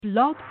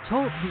Blog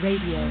Talk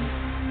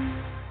Radio.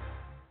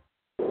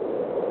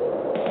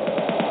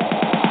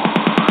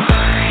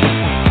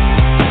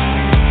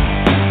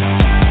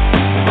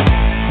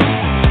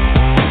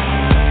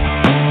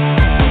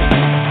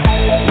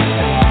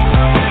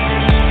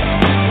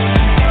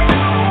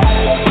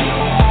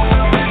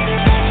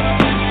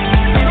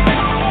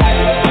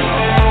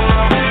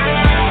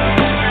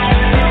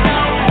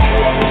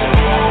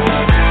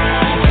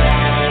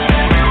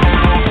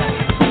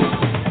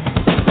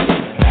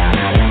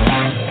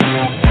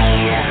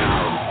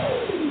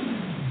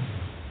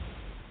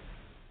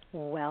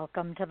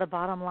 Welcome to the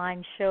Bottom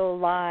Line Show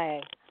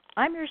Live.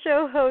 I'm your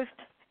show host,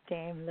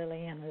 Dame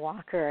Lillian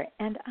Walker,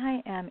 and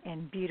I am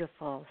in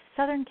beautiful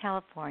Southern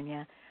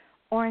California,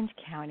 Orange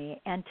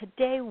County. And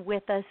today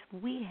with us,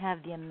 we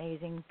have the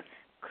amazing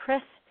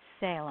Chris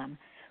Salem,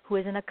 who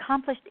is an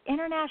accomplished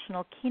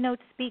international keynote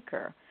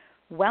speaker,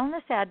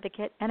 wellness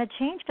advocate, and a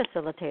change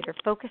facilitator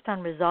focused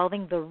on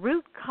resolving the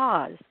root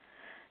cause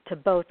to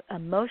both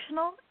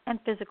emotional and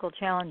physical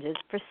challenges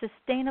for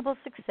sustainable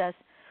success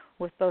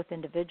with both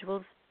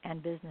individuals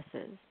and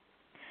businesses.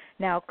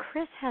 Now,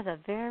 Chris has a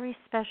very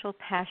special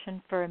passion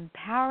for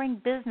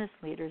empowering business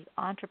leaders,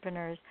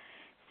 entrepreneurs,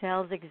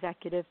 sales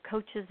executives,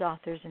 coaches,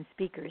 authors, and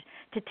speakers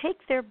to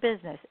take their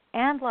business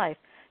and life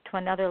to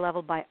another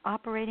level by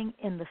operating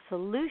in the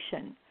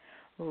solution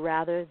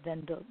rather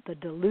than the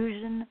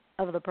delusion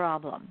of the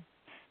problem.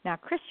 Now,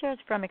 Chris shares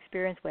from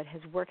experience what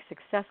has worked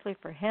successfully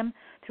for him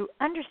through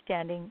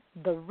understanding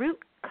the root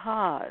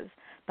cause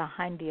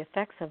behind the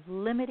effects of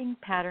limiting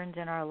patterns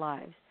in our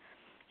lives.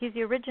 He's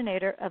the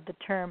originator of the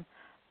term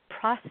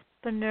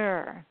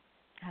prospreneur.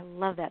 I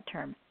love that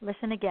term.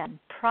 Listen again,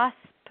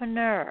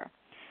 prospreneur,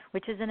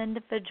 which is an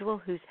individual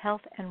whose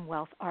health and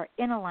wealth are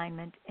in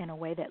alignment in a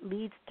way that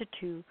leads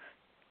to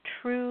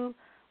true,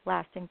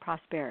 lasting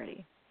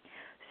prosperity.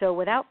 So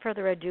without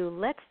further ado,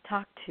 let's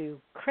talk to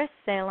Chris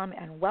Salem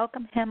and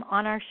welcome him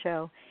on our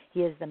show. He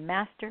is the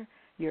Master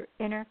Your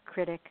Inner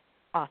Critic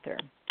author.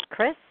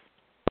 Chris,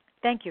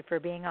 thank you for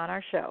being on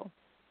our show.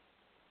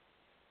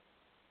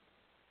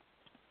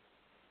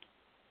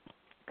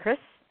 Chris,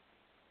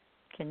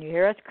 can you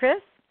hear us, Chris?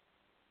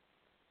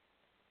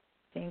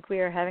 I think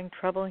we are having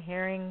trouble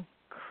hearing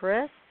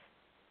Chris.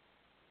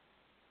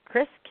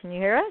 Chris, can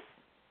you hear us?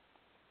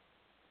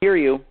 Hear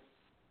you.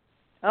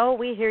 Oh,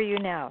 we hear you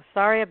now.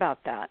 Sorry about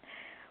that.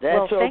 That's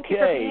well, thank okay. you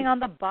for being on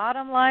the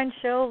Bottom Line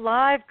Show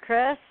Live,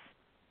 Chris.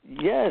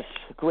 Yes,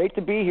 great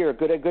to be here.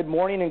 Good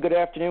morning and good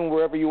afternoon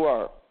wherever you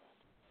are.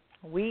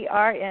 We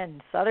are in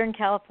Southern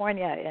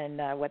California in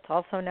what's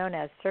also known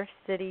as Surf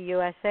City,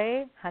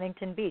 USA,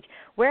 Huntington Beach.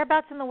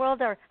 Whereabouts in the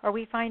world are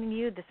we finding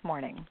you this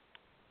morning?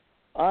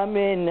 I'm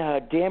in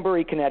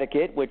Danbury,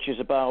 Connecticut, which is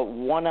about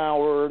 1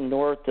 hour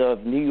north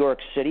of New York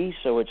City,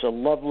 so it's a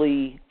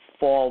lovely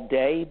fall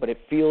day, but it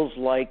feels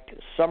like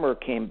summer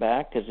came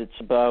back because it's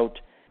about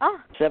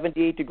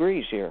 78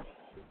 degrees here.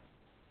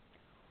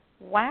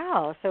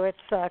 Wow, so it's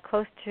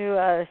close to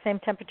the same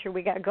temperature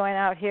we got going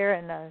out here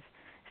in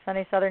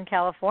sunny Southern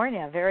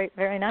California. Very,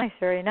 very nice,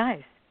 very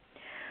nice.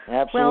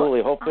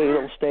 Absolutely. Well, hopefully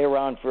it'll stay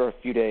around for a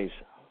few days.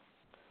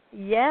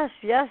 Yes,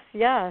 yes,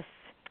 yes.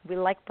 We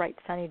like bright,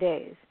 sunny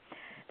days.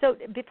 So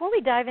before we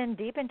dive in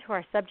deep into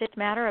our subject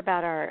matter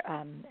about our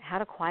how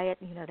to quiet,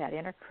 that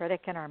inner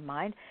critic in our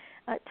mind,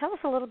 tell us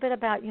a little bit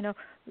about,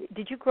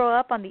 did you grow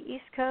up on the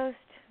East Coast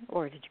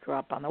or did you grow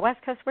up on the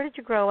West Coast? Where did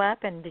you grow up,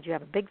 and did you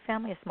have a big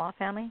family, a small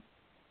family?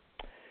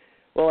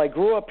 Well, I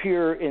grew up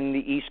here in the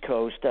East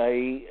Coast.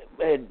 I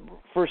had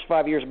first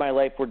 5 years of my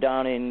life were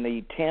down in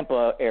the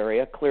Tampa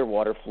area,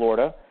 Clearwater,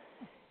 Florida,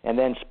 and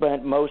then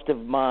spent most of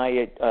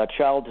my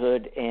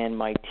childhood and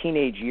my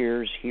teenage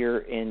years here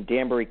in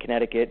Danbury,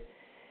 Connecticut.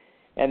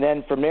 And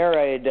then from there,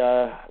 I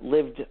had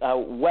lived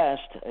out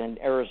west in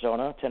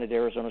Arizona, attended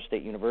Arizona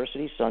State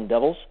University, Sun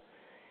Devils,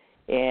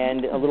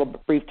 and a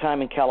little brief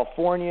time in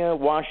California,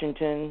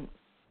 Washington,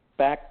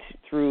 back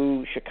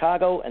through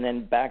Chicago, and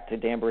then back to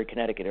Danbury,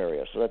 Connecticut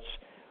area. So that's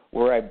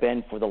where I've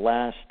been for the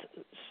last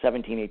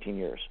 17, 18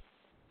 years.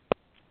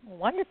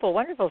 Wonderful,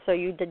 wonderful. So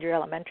you did your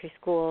elementary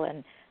school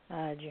and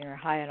junior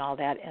high and all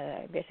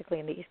that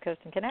basically in the East Coast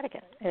in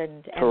Connecticut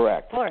and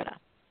Correct. Florida.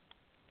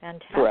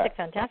 Fantastic, Correct.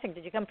 Fantastic.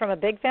 Did you come from a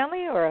big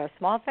family or a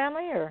small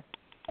family? Or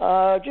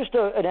just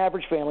an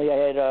average family. I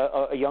had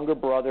a younger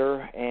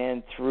brother,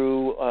 and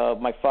through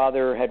my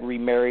father had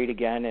remarried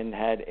again and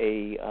had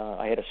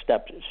I had a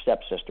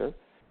stepsister.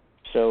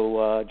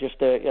 So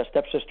just a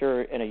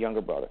stepsister and a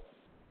younger brother.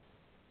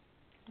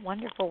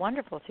 Wonderful,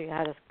 wonderful. So you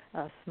had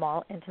a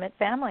small, intimate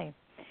family.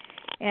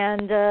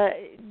 And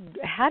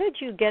how did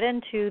you get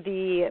into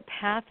the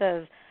path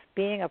of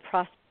being a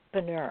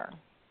prospreneur?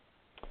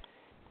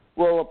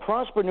 Well, a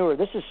prospreneur,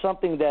 this is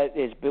something that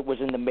was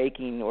in the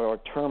making, or a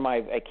term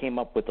I came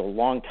up with a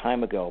long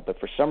time ago, but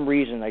for some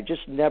reason I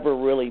just never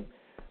really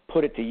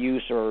put it to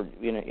use, or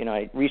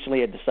I recently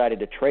had decided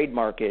to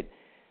trademark it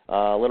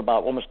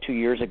about almost 2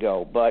 years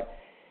ago. But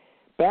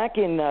back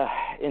in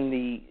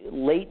the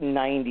late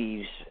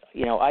 90s,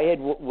 I had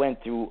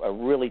went through a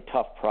really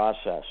tough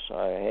process.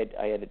 I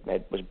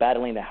was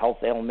battling a health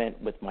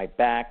ailment with my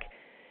back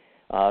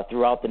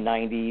throughout the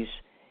 90s,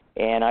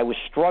 and I was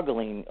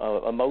struggling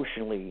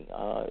emotionally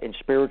and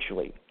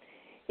spiritually.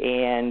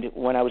 And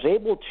when I was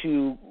able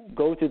to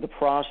go through the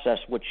process,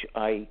 which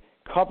I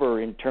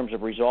cover in terms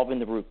of resolving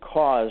the root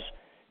cause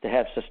to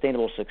have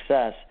sustainable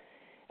success,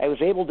 I was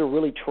able to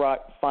really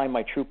find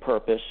my true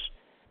purpose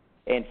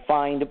and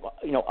find,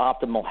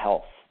 optimal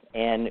health.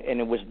 And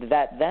it was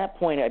that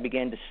point I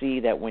began to see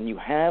that when you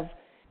have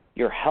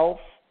your health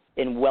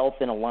and wealth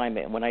in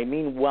alignment, and when I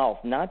mean wealth,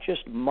 not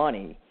just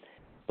money,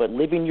 but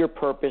living your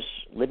purpose,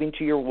 living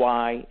to your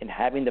why, and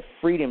having the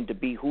freedom to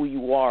be who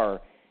you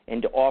are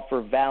and to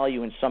offer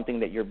value in something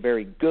that you're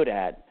very good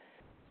at,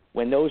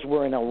 when those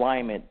were in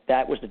alignment,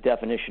 that was the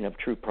definition of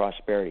true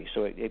prosperity.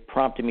 So it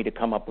prompted me to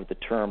come up with the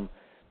term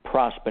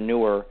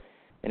prospreneur.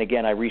 And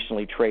again, I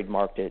recently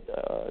trademarked it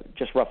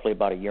just roughly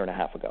about a year and a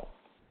half ago.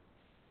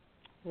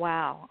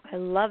 Wow. I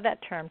love that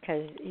term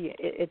because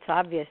it's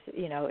obvious,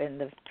 in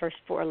the first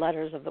four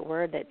letters of the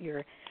word that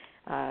you're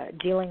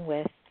dealing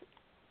with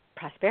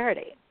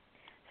prosperity.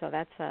 So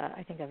that's,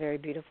 I think, a very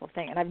beautiful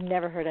thing. And I've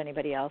never heard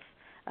anybody else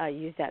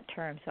use that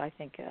term. So I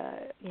think,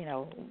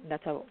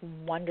 that's a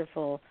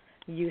wonderful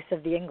use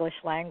of the English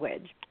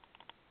language.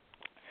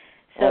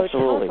 So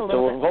absolutely.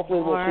 So hopefully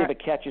more. We'll see if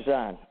it catches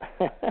on.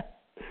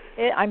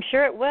 I'm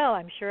sure it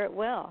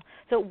will.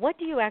 So what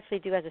do you actually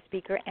do as a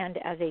speaker and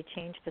as a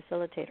change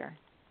facilitator?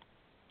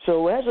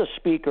 So as a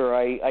speaker,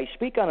 I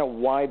speak on a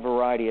wide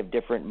variety of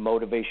different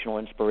motivational,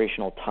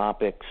 inspirational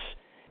topics,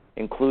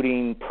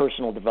 including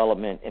personal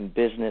development and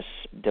business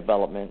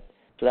development.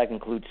 So that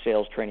includes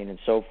sales training and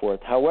so forth.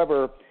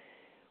 However,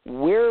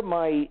 where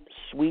my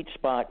sweet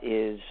spot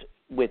is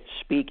with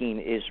speaking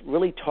is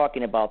really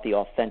talking about the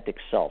authentic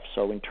self.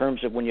 So in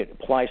terms of when it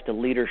applies to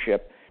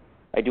leadership,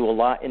 I do a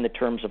lot in the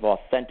terms of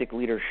authentic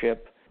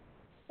leadership,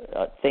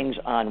 things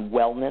on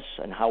wellness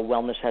and how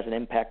wellness has an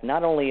impact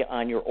not only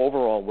on your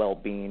overall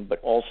well-being,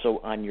 but also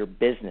on your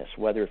business,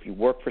 whether if you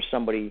work for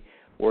somebody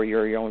or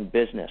you're your own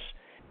business.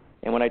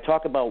 And when I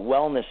talk about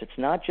wellness, it's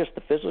not just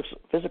the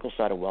physical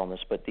side of wellness,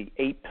 but the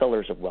 8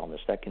 pillars of wellness.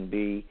 That can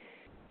be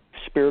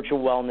spiritual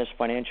wellness,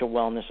 financial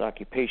wellness,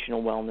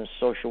 occupational wellness,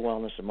 social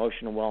wellness,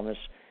 emotional wellness,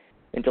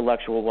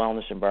 intellectual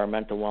wellness,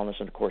 environmental wellness,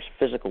 and, of course,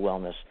 physical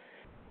wellness.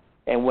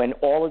 And when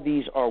all of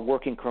these are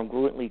working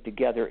congruently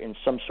together in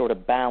some sort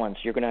of balance,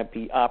 you're going to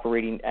be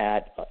operating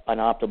at an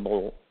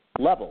optimal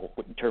level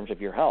in terms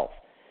of your health.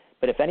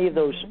 But if any of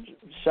those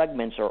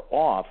segments are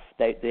off,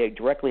 they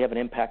directly have an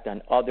impact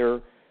on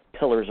other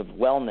pillars of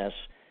wellness,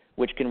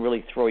 which can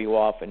really throw you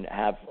off and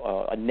have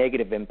a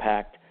negative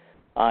impact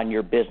on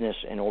your business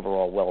and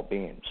overall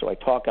well-being. So I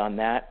talk on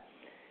that.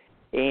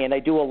 And I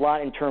do a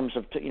lot in terms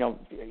of,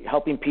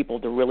 helping people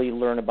to really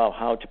learn about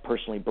how to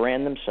personally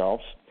brand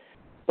themselves.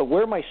 But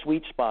where my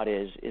sweet spot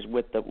is even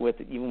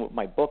with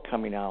my book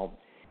coming out,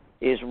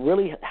 is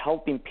really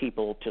helping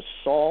people to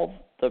solve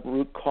the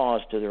root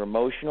cause to their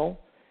emotional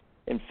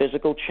and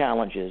physical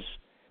challenges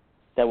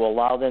that will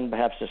allow them to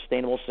have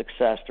sustainable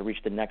success to reach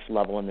the next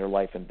level in their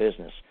life and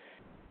business.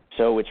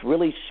 So it's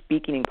really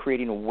speaking and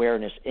creating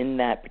awareness in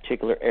that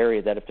particular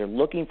area that if they're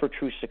looking for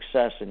true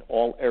success in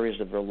all areas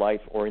of their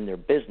life or in their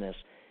business,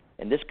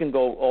 and this can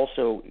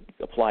also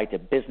apply to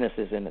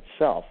businesses in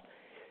itself,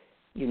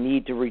 you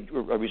need to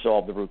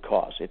resolve the root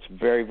cause. It's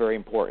very, very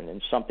important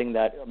and something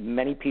that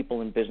many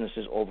people in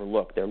businesses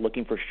overlook. They're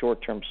looking for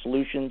short-term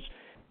solutions,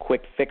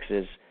 quick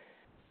fixes,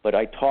 but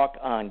I talk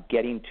on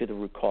getting to the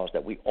root cause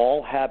that we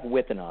all have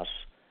within us,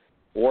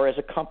 or as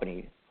a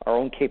company, our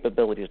own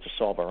capabilities to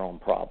solve our own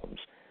problems,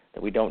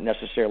 that we don't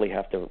necessarily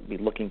have to be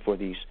looking for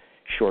these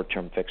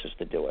short-term fixes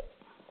to do it.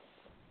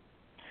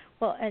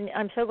 Well, and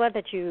I'm so glad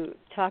that you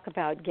talk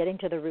about getting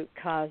to the root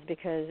cause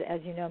because, as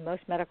you know,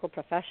 most medical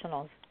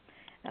professionals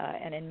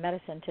and in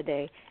medicine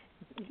today,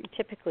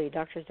 typically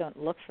doctors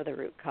don't look for the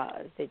root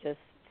cause. They just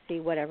see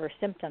whatever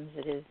symptoms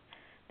it is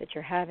that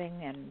you're having,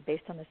 and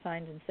based on the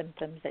signs and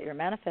symptoms that you're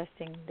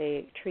manifesting,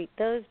 they treat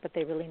those, but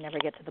they really never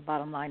get to the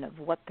bottom line of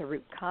what the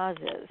root cause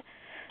is.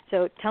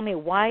 So tell me,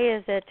 why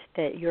is it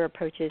that your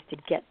approach is to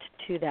get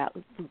to that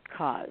root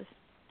cause?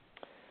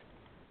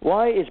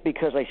 Why is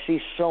because I see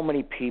so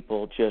many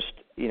people just,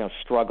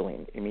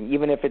 struggling. I mean,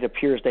 even if it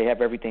appears they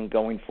have everything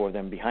going for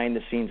them, behind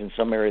the scenes in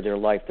some area of their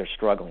life, they're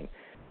struggling.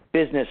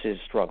 Businesses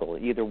struggle,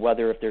 either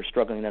whether if they're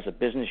struggling as a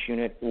business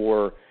unit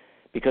or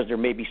because there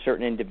may be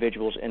certain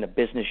individuals in a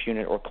business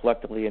unit or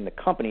collectively in the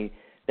company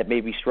that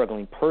may be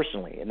struggling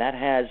personally, and that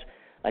has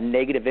a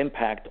negative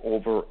impact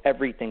over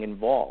everything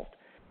involved.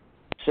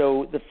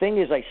 So the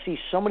thing is, I see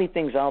so many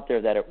things out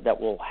there that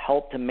will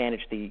help to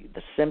manage the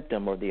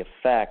symptom or the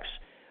effects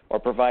or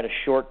provide a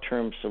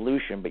short-term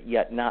solution, but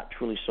yet not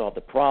truly solve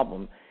the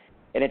problem.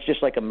 And it's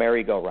just like a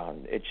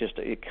merry-go-round.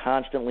 It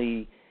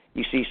constantly,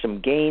 you see some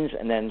gains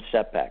and then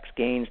setbacks,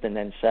 gains and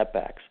then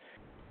setbacks.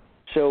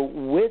 So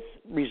with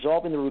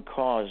resolving the root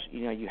cause,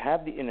 you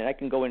have and I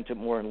can go into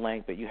more in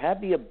length, but you have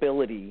the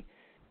ability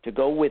to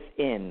go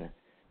within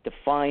to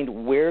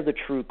find where the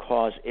true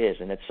cause is.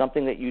 And it's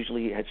something that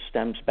usually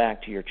stems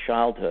back to your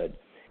childhood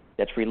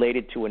that's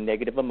related to a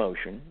negative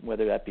emotion,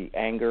 whether that be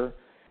anger,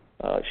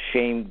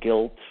 shame,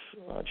 guilt,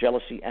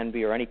 jealousy,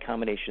 envy, or any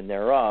combination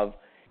thereof,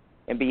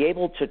 and be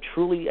able to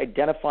truly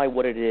identify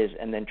what it is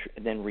and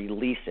then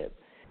release it,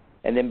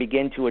 and then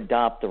begin to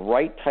adopt the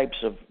right types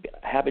of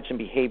habits and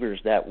behaviors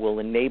that will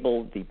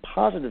enable the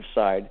positive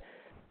side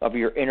of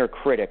your inner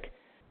critic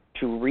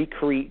to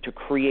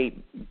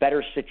create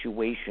better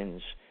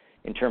situations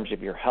in terms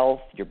of your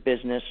health, your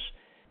business,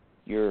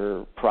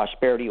 your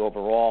prosperity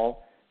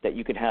overall, that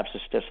you can have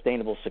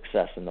sustainable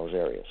success in those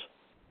areas.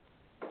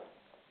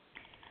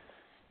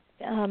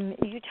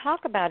 You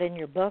talk about in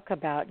your book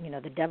about,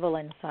 the devil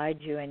inside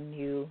you, and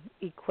you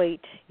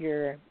equate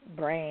your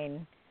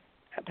brain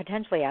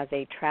potentially as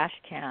a trash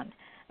can.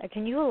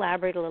 Can you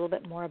elaborate a little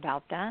bit more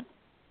about that?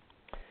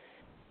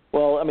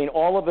 Well, I mean,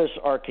 all of us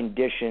are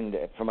conditioned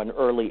from an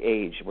early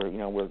age. We're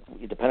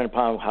depending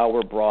upon how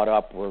we're brought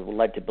up, we're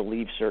led to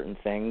believe certain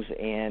things,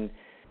 and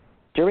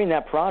during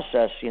that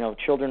process,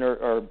 children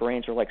our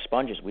brains are like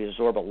sponges. We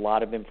absorb a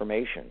lot of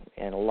information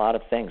and a lot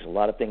of things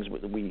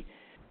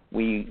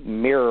we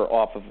mirror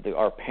off of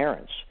our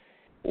parents,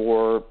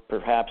 or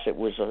perhaps it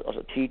was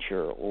a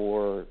teacher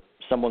or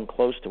someone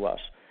close to us.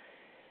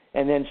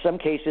 And then in some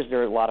cases,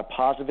 there are a lot of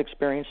positive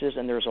experiences,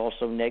 and there's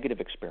also negative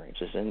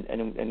experiences. And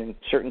in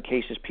certain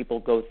cases, people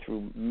go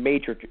through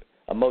major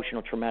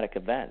emotional traumatic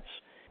events.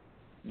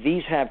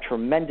 These have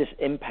tremendous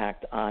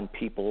impact on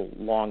people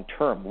long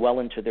term, well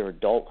into their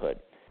adulthood.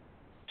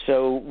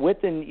 So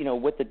with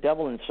the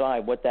devil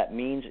inside, what that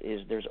means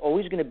is there's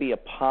always going to be a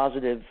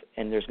positive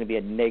and there's going to be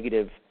a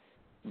negative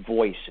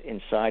voice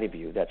inside of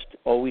you that's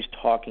always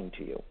talking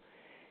to you.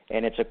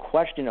 And it's a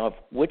question of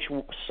which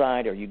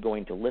side are you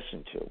going to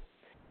listen to.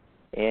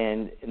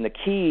 And the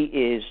key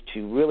is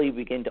to really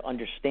begin to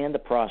understand the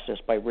process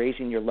by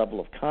raising your level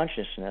of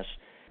consciousness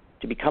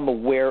to become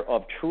aware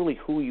of truly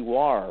who you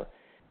are,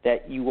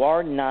 that you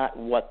are not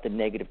what the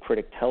negative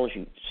critic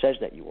says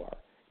that you are,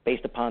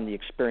 based upon the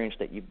experience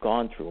that you've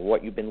gone through or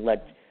what you've been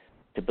led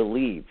to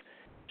believe.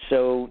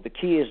 So the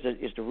key is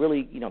to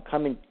really,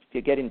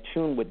 to get in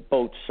tune with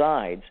both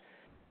sides,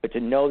 but to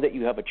know that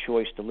you have a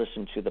choice to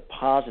listen to the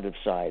positive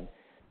side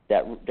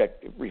that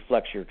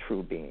reflects your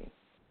true being.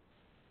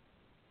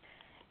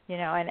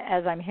 And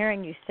as I'm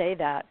hearing you say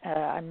that,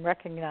 I'm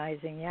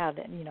recognizing,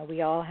 that,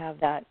 we all have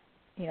that,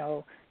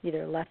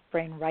 either left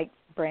brain, right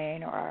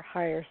brain, or our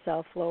higher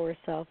self, lower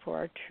self, or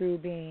our true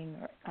being,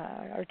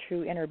 our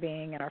true inner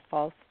being, and our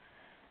false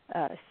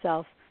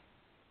self,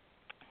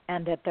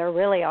 and that there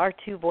really are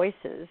two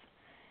voices,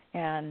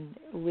 and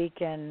we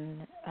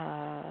can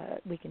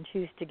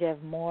choose to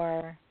give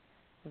more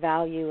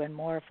value and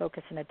more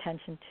focus and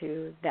attention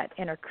to that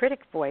inner critic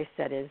voice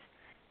that is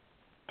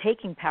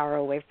taking power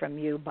away from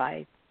you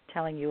by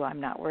telling you I'm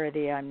not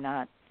worthy, I'm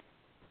not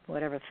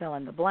whatever, fill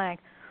in the blank,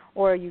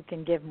 or you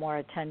can give more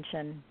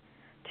attention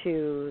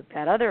to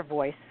that other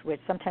voice, which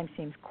sometimes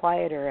seems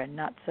quieter and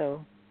not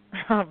so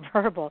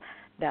verbal,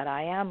 that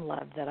I am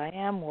loved, that I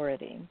am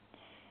worthy.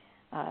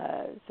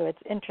 So it's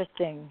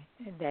interesting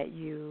that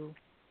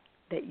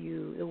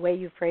the way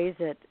you phrase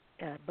it,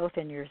 both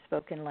in your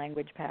spoken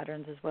language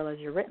patterns as well as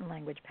your written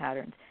language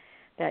patterns,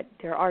 that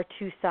there are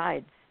two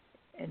sides,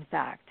 in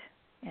fact,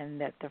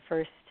 and that the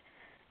first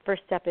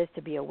step is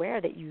to be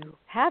aware that you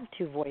have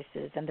two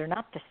voices and they're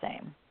not the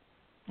same.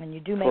 And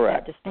you do make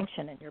Correct. that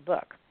distinction in your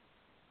book.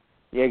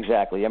 Yeah,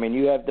 exactly. I mean,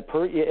 you have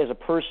as a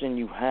person,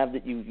 you have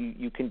that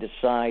you can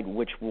decide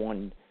which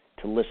one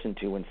to listen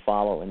to and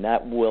follow, and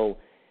that will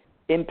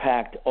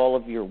impact all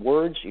of your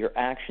words, your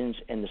actions,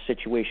 and the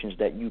situations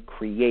that you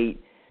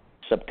create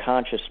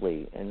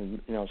subconsciously.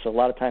 And so a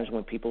lot of times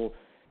when people,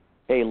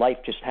 hey, life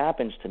just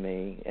happens to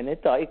me, and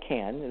it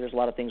can. There's a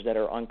lot of things that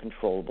are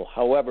uncontrollable.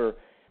 However,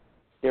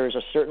 there is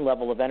a certain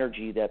level of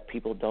energy that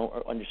people don't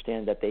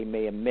understand that they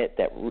may emit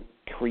that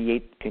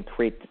can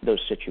create those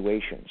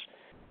situations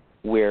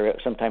where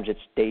sometimes it's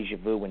deja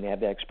vu, when they have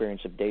that experience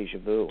of deja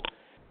vu.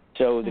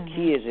 So the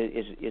key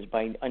is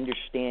by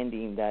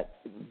understanding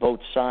that both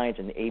sides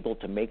and able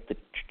to make the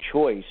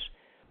choice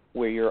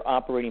where you're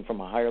operating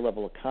from a higher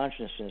level of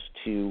consciousness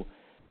to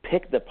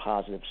pick the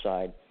positive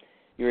side,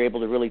 you're able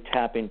to really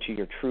tap into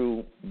your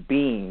true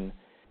being,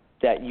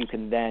 that you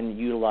can then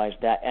utilize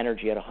that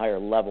energy at a higher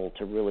level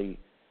to really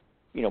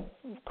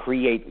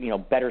create,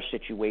 better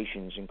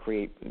situations and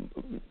create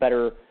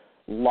better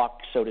luck,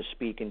 so to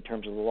speak, in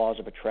terms of the laws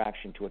of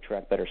attraction to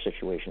attract better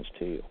situations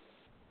to you.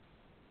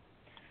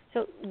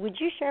 So would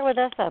you share with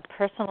us a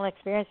personal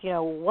experience?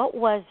 What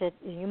was it?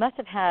 You must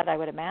have had, I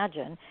would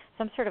imagine,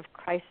 some sort of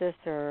crisis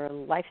or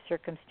life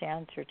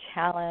circumstance or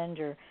challenge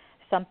or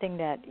something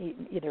that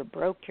either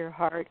broke your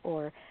heart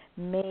or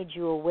made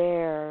you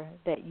aware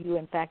that you,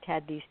 in fact,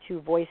 had these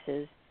two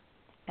voices,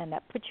 and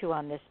that put you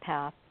on this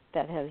path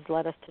that has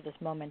led us to this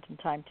moment in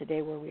time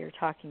today where we are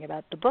talking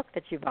about the book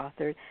that you've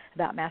authored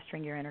about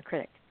mastering your inner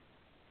critic.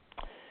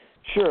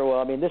 Sure.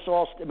 Well, this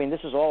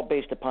is all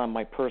based upon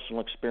my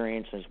personal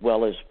experience as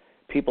well as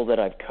people that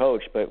I've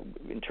coached. But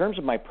in terms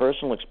of my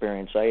personal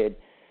experience, I had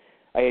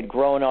I had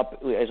grown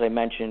up, as I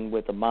mentioned,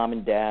 with a mom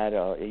and dad,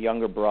 a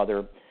younger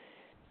brother.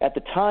 At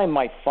the time,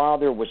 my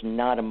father was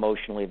not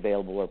emotionally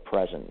available or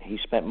present. He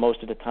spent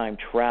most of the time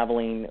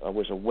traveling,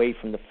 was away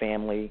from the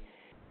family.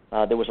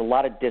 There was a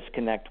lot of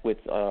disconnect with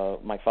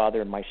my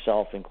father and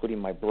myself, including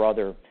my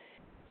brother.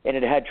 And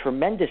it had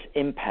tremendous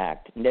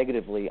impact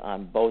negatively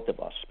on both of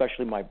us,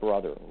 especially my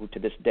brother, who to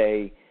this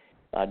day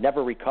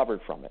never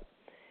recovered from it.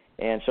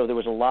 And so there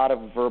was a lot of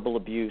verbal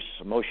abuse,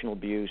 emotional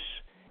abuse.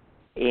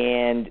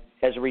 And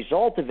as a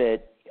result of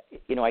it,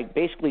 I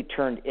basically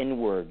turned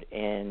inward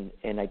and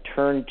I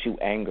turned to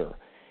anger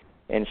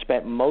and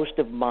spent most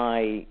of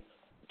my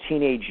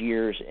teenage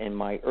years and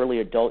my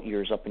early adult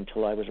years up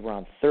until I was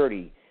around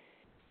 30,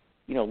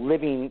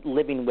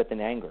 living with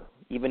an anger.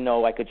 Even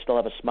though I could still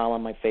have a smile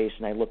on my face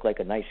and I looked like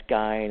a nice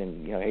guy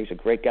and, he's a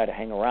great guy to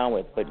hang around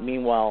with. But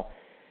meanwhile,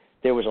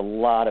 there was a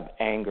lot of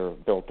anger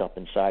built up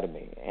inside of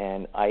me.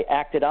 And I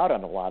acted out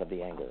on a lot of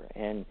the anger.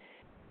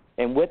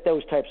 And with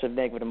those types of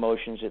negative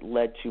emotions, it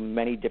led to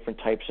many different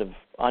types of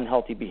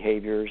unhealthy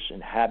behaviors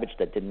and habits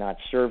that did not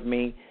serve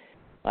me.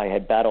 I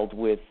had battled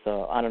with,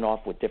 on and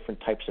off with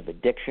different types of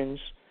addictions.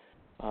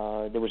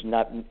 There was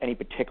not any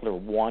particular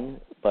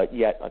one, but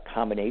yet a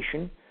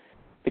combination.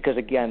 Because,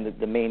 again,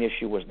 the main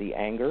issue was the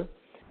anger.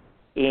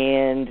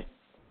 And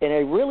I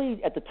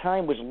really, at the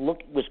time, was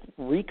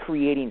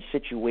recreating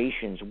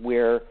situations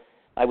where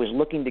I was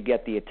looking to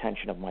get the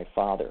attention of my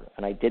father.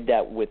 And I did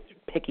that with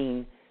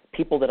picking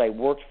people that I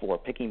worked for,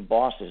 picking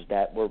bosses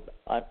that were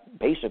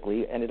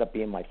basically ended up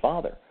being my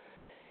father.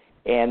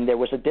 And there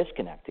was a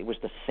disconnect. It was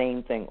the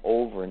same thing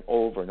over and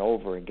over and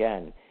over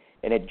again.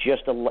 And it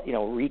just,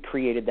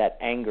 recreated that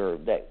anger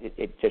that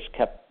it just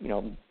kept,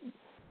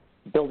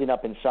 building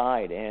up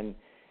inside. And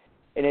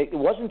it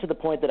wasn't to the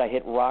point that I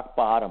hit rock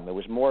bottom. It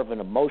was more of an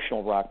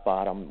emotional rock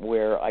bottom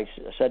where I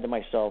said to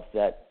myself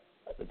that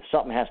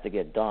something has to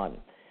get done.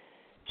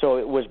 So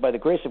it was by the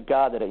grace of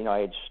God that, I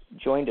had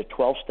joined a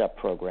 12-step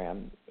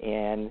program.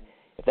 And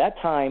at that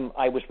time,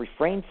 I was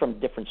refrained from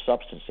different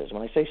substances.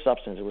 When I say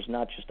substance, it was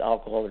not just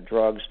alcohol or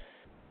drugs.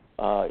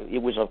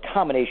 It was a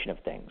combination of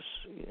things.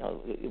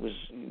 It was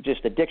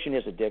just addiction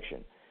is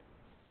addiction.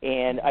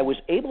 And I was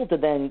able to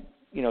then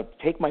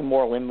take my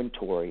moral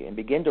inventory and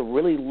begin to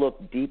really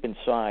look deep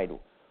inside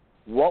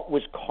what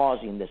was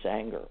causing this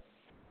anger.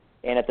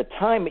 And at the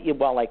time,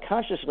 while I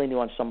consciously knew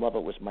on some level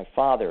it was my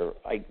father,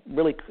 I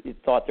really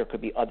thought there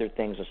could be other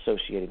things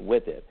associated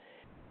with it.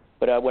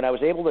 But when I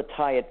was able to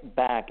tie it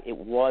back, it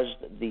was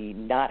the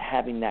not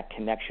having that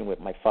connection with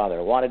my father.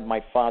 I wanted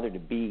my father to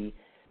be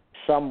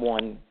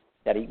someone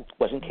that he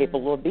wasn't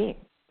capable of being.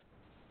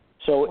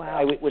 So wow.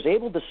 I was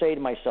able to say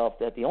to myself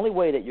that the only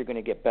way that you're going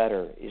to get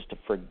better is to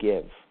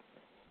forgive.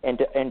 And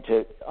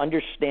to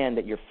understand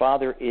that your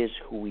father is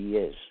who he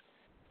is,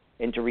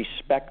 and to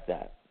respect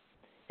that,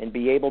 and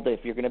be able to,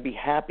 if you're going to be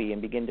happy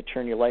and begin to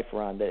turn your life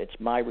around, that it's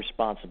my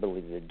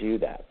responsibility to do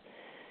that.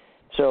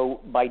 So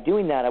by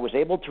doing that, I was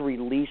able to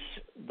release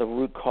the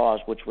root cause,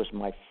 which was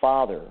my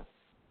father,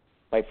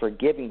 by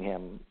forgiving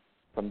him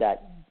from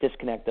that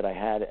disconnect that I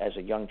had as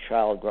a young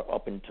child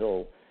up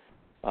until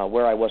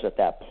where I was at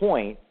that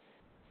point,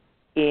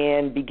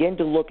 and begin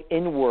to look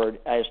inward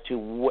as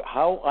to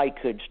how I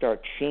could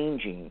start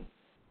changing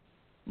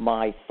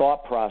my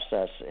thought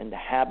process and the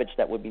habits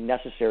that would be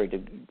necessary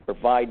to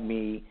provide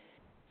me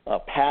a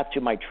path to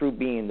my true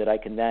being, that I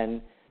can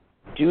then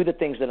do the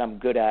things that I'm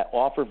good at,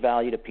 offer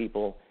value to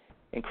people,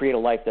 and create a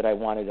life that I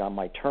wanted on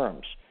my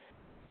terms.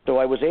 So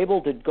I was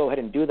able to go ahead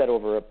and do that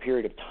over a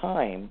period of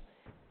time,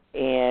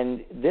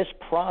 and this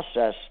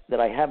process that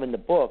I have in the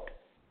book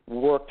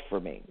worked for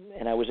me,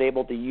 and I was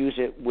able to use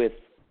it with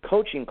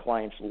coaching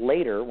clients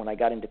later when I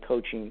got into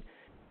coaching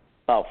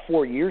about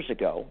 4 years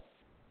ago.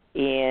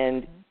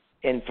 And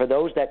for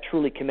those that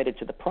truly committed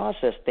to the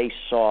process, they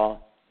saw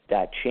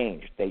that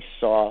change. They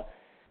saw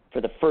for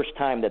the first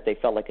time that they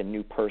felt like a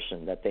new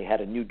person, that they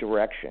had a new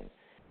direction.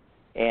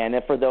 And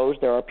for those,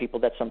 there are people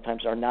that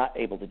sometimes are not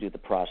able to do the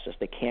process.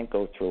 They can't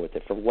go through with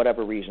it for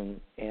whatever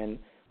reason. And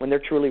when they're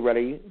truly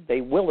ready,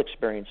 they will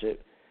experience it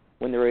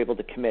when they're able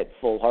to commit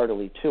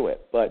full-heartedly to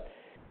it. But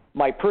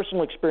my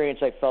personal experience,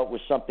 I felt,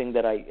 was something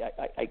that I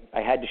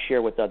had to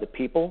share with other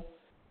people,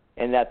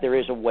 and that there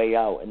is a way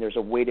out, and there's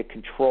a way to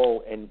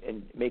control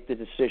and make the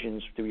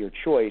decisions through your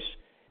choice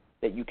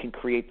that you can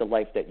create the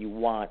life that you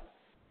want.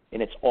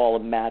 And it's all a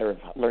matter of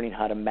learning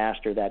how to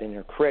master that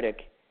inner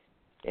critic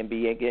and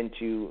begin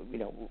to,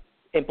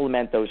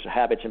 implement those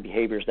habits and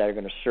behaviors that are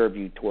going to serve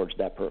you towards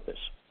that purpose.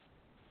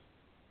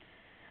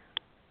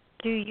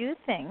 Do you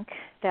think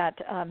that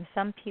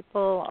some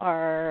people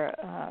are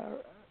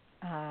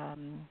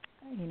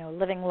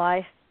living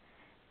life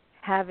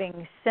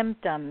having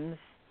symptoms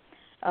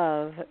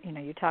of,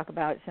 you talk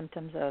about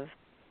symptoms of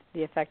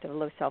the effect of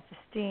low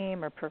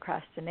self-esteem or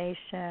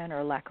procrastination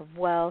or lack of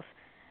wealth,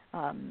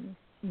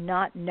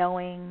 not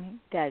knowing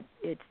that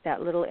it's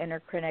that little inner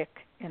critic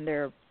in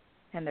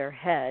their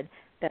head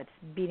that's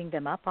beating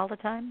them up all the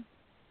time?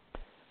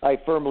 I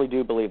firmly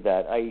do believe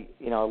that. A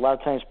lot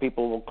of times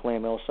people will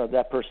claim, so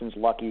that person's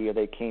lucky, or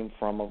they came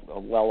from a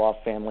well-off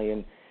family,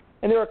 and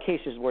And there are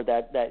cases where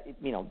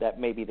that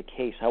may be the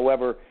case.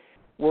 However,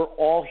 we're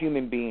all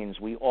human beings.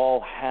 We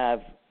all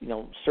have,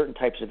 certain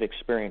types of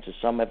experiences.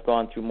 Some have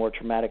gone through more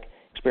traumatic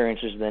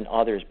experiences than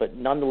others, but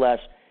nonetheless,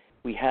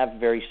 we have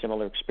very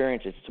similar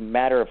experiences. It's a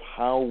matter of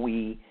how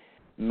we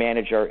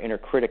manage our inner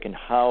critic and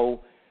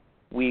how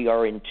we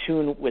are in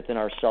tune within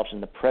ourselves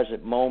in the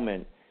present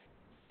moment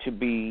to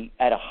be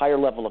at a higher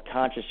level of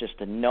consciousness,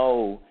 to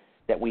know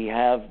that we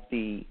have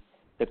the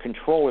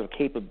control or the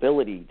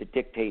capability to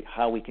dictate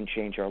how we can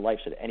change our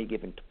lives at any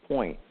given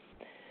point.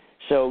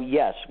 So,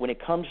 yes, when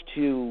it comes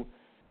to,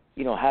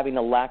 having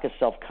a lack of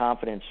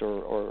self-confidence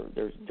or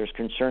there's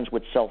concerns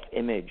with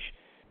self-image,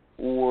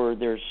 or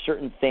there's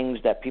certain things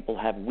that people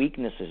have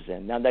weaknesses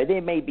in. Now,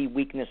 they may be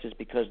weaknesses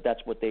because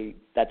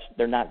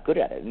they're not good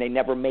at it, and they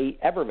never may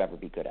ever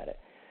be good at it.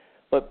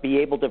 But be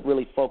able to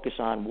really focus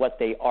on what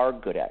they are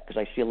good at,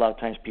 because I see a lot of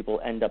times people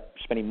end up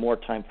spending more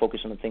time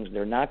focusing on the things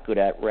they're not good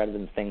at rather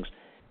than the things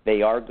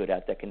they are good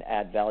at that can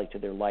add value to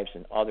their lives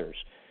and others.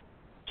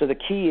 So the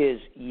key is,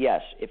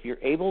 yes, if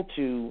you're able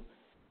to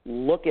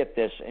look at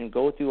this and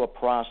go through a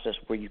process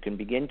where you can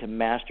begin to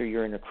master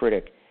your inner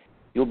critic,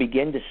 you'll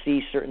begin to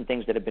see certain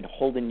things that have been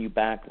holding you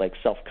back, like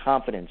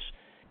self-confidence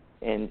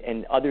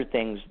and other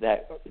things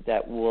that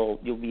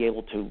you'll be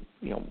able to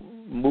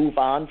move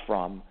on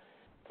from,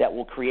 that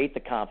will create the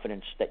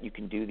confidence that you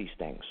can do these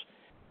things.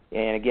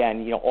 And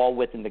again, all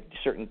within the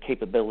certain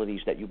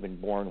capabilities that you've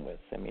been born with.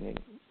 I mean,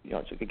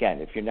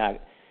 again, if you're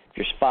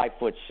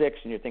 5'6" and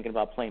you're thinking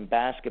about playing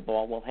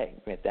basketball, well, hey,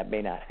 that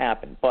may not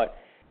happen. But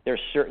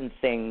there's certain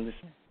things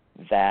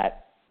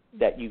that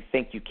you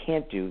think you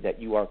can't do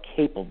that you are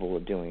capable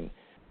of doing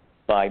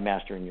by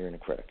mastering your inner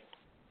critic.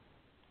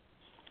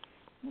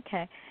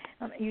 Okay.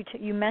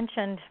 You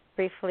mentioned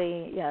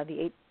briefly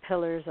the 8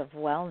 pillars of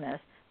wellness.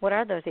 What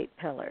are those 8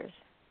 pillars?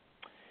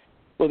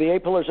 Well, the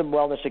 8 pillars of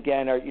wellness,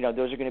 again, are,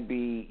 those are going to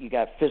be, you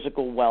got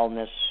physical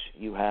wellness,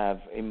 you have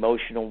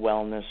emotional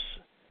wellness,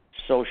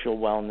 social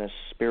wellness,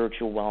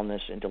 spiritual wellness,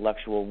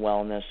 intellectual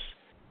wellness,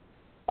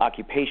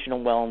 occupational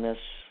wellness,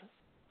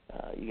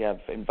 you have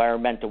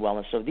environmental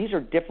wellness. So these are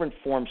different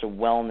forms of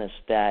wellness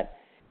that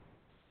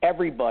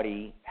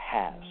everybody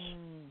has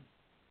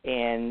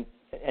and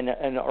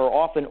are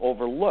often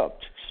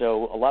overlooked.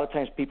 So a lot of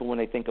times people, when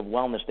they think of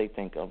wellness, they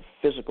think of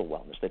physical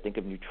wellness. They think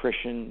of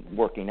nutrition,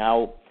 working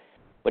out,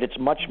 but it's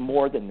much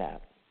more than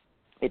that.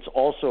 It's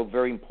also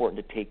very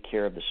important to take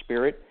care of the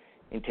spirit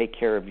and take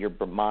care of your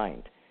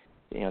mind.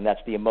 And that's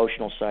the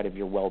emotional side of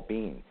your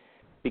well-being.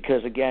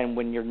 Because, again,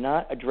 when you're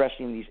not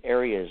addressing these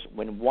areas,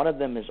 when one of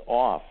them is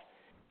off,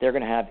 they're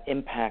going to have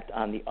impact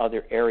on the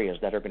other areas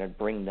that are going to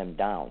bring them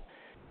down.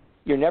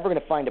 You're never going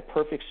to find a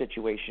perfect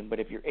situation, but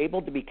if you're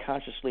able to be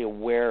consciously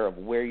aware of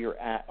where you're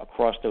at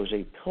across those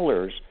 8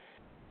 pillars,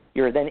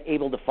 you're then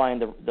able to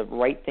find the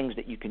right things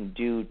that you can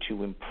do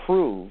to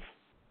improve,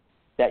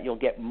 that you'll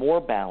get more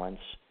balance.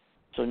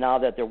 So now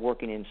that they're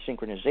working in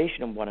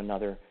synchronization with one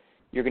another,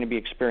 you're going to be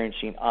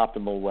experiencing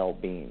optimal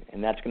well-being.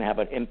 And that's going to have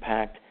an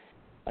impact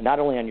not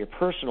only on your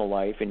personal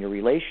life and your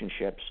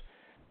relationships,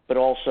 but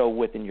also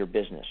within your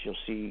business. You'll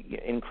see an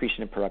increase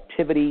in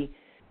productivity,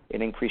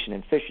 an increase in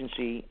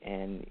efficiency,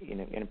 and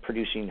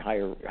producing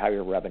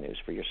higher revenues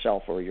for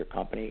yourself or your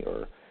company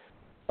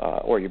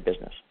or your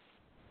business.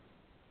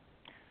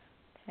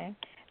 Okay.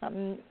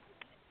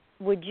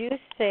 Would you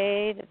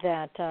say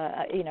that,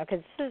 because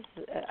this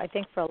is, I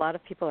think for a lot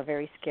of people, a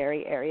very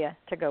scary area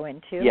to go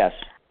into. Yes.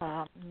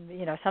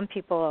 Some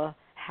people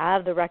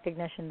have the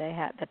recognition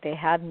that they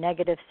have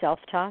negative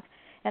self-talk,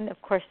 and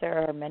of course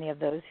there are many of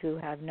those who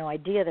have no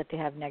idea that they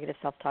have negative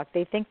self-talk.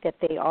 They think that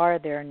they are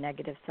their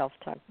negative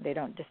self-talk. They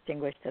don't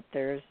distinguish that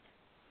there's,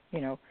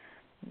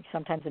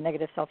 sometimes the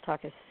negative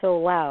self-talk is so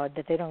loud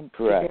that they don't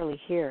really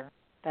hear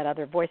that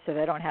other voice, so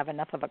they don't have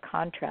enough of a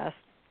contrast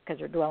because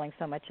they're dwelling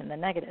so much in the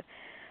negative.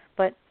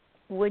 But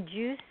would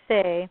you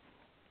say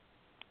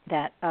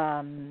that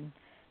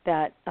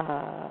that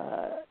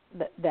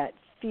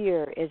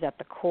fear is at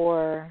the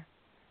core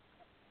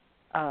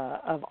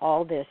of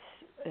all this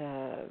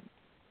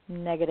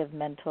negative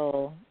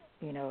mental,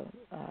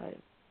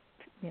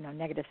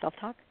 negative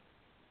self-talk?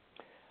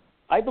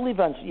 I believe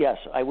yes.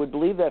 I would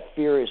believe that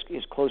fear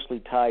is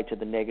closely tied to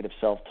the negative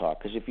self-talk,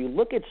 because if you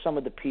look at some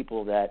of the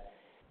people that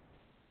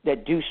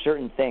do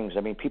certain things, I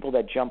mean, people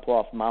that jump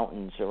off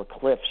mountains or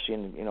cliffs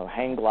and,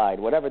 hang glide,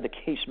 whatever the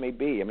case may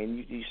be, I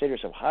mean, you say to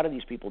yourself, how do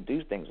these people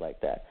do things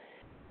like that?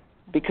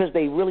 Because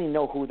they really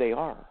know who they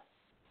are.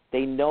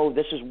 They know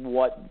this is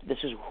what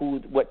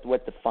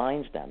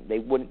defines them. They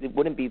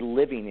wouldn't be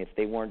living if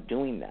they weren't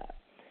doing that.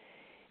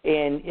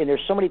 And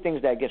there's so many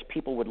things that I guess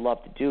people would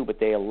love to do, but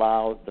they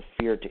allow the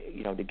fear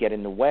to get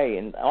in the way.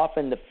 And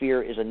often the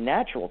fear is a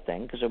natural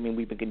thing, because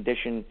we've been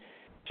conditioned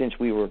since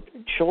we were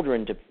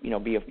children to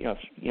be if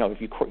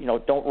you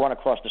don't run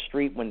across the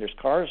street when there's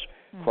cars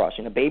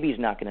crossing. A baby's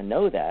not going to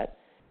know that,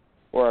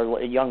 or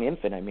a young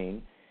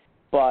infant,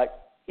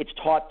 but it's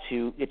taught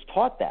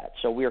that.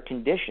 So we are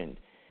conditioned.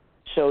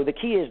 So the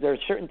key is there are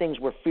certain things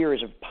where fear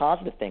is a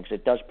positive thing, because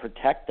it does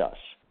protect us.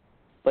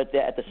 But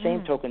at the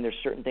same token, there's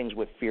certain things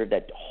with fear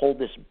that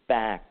hold us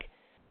back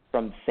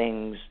from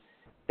things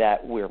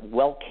that we're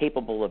well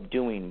capable of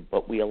doing,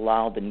 but we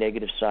allow the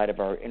negative side of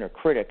our inner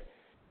critic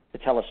to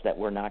tell us that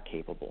we're not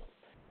capable.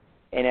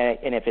 And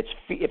if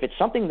it's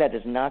something that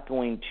is not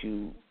going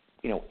to,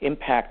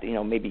 impact,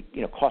 maybe,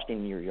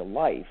 costing you your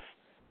life,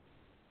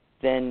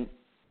 then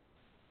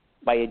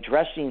by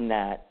addressing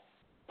that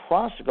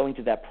process, going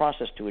through that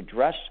process to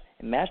address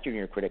and master your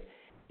inner critic,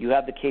 you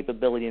have the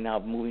capability now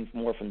of moving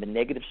more from the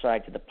negative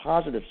side to the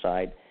positive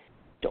side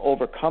to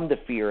overcome the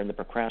fear and the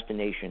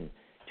procrastination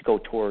to go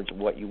towards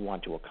what you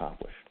want to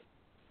accomplish.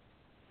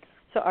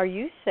 So are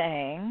you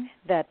saying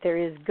that there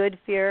is good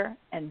fear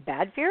and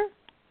bad fear?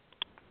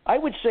 I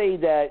would say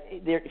that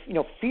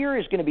fear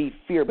is going to be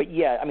fear, but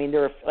yeah, I mean,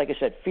 like I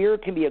said, fear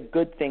can be a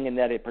good thing in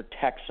that it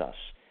protects us.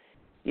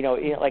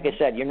 Like I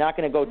said, you're not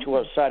going to go to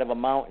a side of a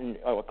mountain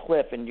or a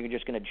cliff and you're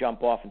just going to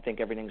jump off and think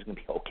everything's going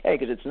to be okay,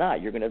 because it's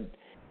not. You're going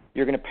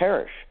to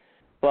perish.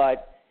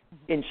 But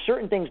in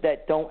certain things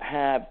that don't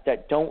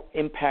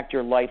impact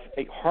your life,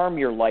 harm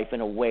your life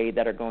in a way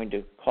that are going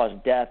to cause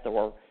death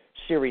or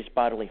serious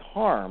bodily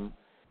harm,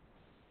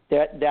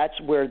 that's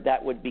where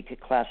that would be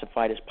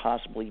classified as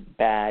possibly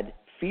bad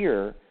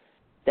fear.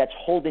 That's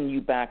holding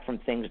you back from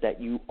things that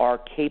you are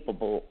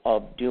capable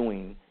of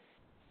doing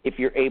if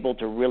you're able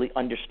to really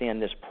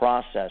understand this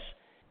process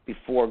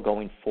before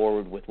going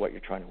forward with what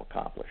you're trying to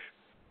accomplish.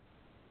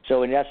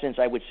 So in essence,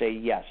 I would say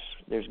yes,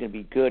 there's going to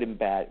be good and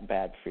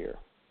bad fear.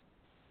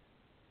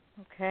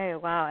 Okay,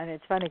 wow. And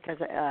it's funny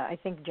because I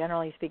think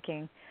generally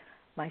speaking,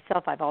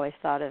 myself, I've always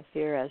thought of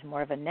fear as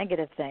more of a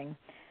negative thing.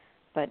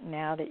 But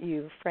now that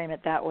you frame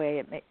it that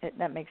way,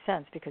 that makes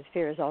sense, because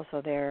fear is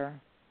also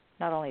there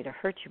not only to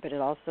hurt you, but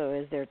it also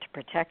is there to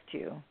protect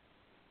you.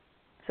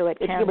 So it's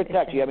going to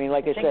protect you. I mean,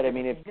 like I said, I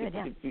mean,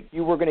 if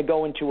you were going to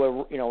go into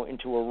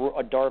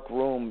a dark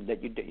room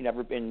that you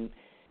never been,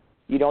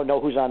 you don't know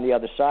who's on the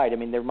other side. I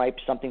mean, there might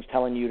be something's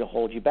telling you to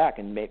hold you back,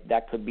 and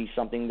that could be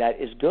something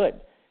that is good,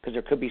 because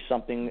there could be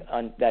something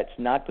that's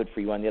not good for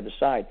you on the other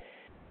side.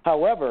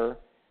 However,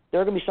 there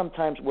are going to be some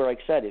times where, like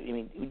I said, I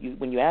mean,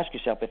 when you ask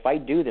yourself, if I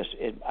do this,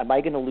 am I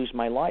going to lose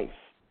my life?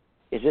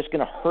 Is this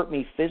going to hurt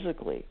me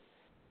physically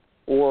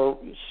or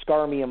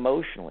scar me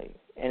emotionally?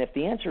 And if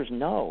the answer is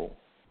no,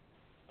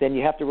 then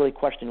you have to really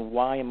question,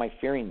 why am I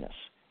fearing this?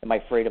 Am I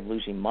afraid of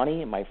losing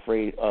money? Am I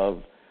afraid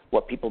of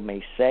what people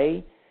may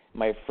say?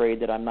 Am I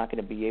afraid that I'm not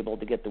going to be able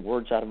to get the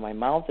words out of my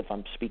mouth if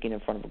I'm speaking in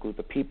front of a group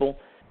of people?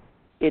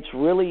 It's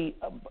really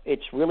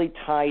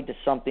tied to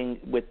something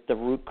with the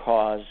root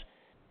cause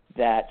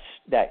that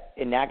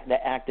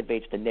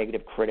activates the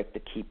negative critic to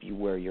keep you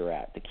where you're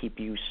at, to keep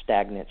you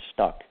stagnant,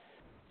 stuck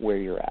where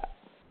you're at.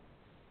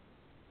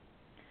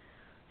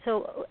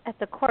 So at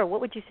the core,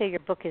 what would you say your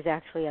book is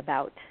actually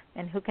about,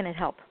 and who can it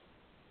help?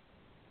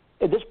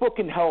 This book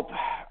can help.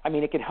 I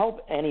mean, it can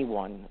help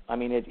anyone. I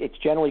mean, it's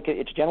generally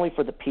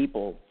for the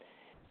people.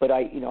 But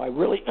I'm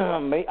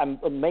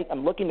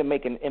looking to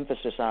make an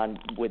emphasis on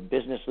with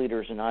business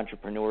leaders and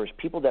entrepreneurs,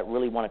 people that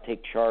really want to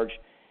take charge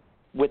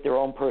with their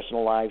own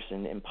personal lives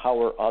and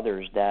empower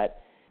others,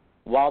 that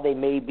while they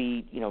may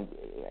be,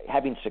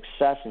 having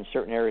success in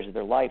certain areas of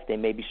their life, they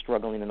may be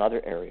struggling in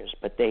other areas,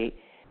 but they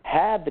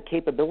have the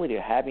capability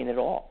of having it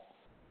all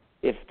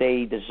if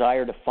they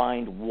desire to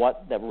find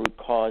what the root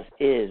cause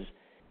is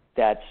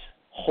that's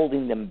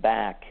holding them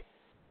back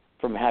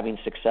from having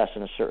success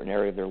in a certain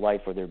area of their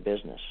life or their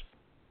business.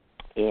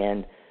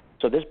 And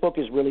so this book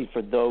is really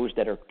for those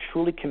that are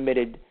truly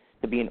committed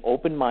to being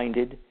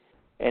open-minded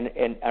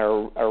and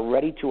are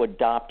ready to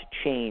adopt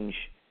change,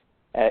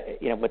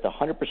 with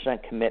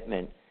 100%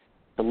 commitment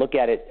to look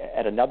at it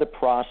at another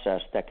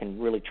process that can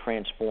really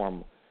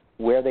transform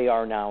where they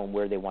are now and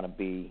where they want to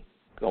be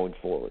going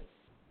forward.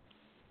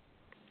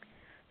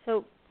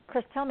 So,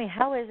 Chris, tell me,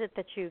 how is it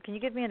that can you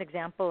give me an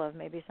example of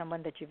maybe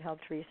someone that you've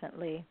helped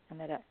recently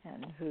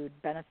and who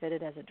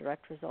benefited as a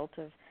direct result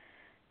of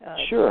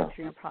Sure. going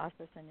through your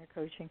process and your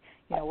coaching,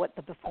 what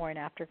the before and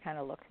after kind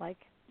of looked like?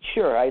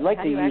 Sure. I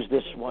like to use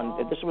this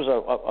one. This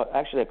was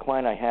actually a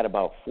client I had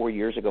about 4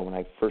 years ago when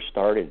I first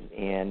started.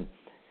 And,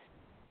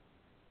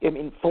 I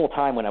mean,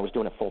 full-time, when I was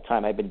doing it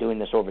full-time, I've been doing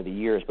this over the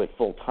years, but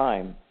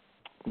full-time,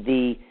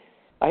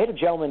 I had a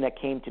gentleman that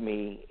came to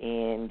me,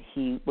 and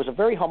he was a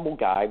very humble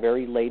guy,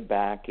 very laid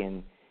back,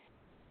 and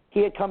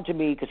he had come to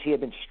me because he had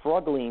been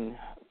struggling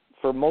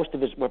for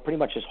pretty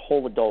much his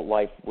whole adult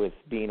life with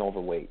being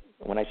overweight.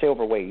 When I say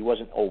overweight, he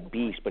wasn't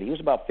obese, but he was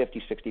about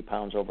 50, 60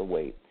 pounds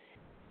overweight.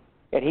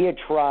 And he had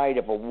tried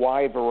a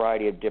wide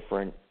variety of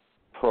different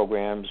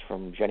programs,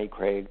 from Jenny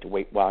Craig to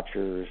Weight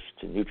Watchers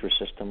to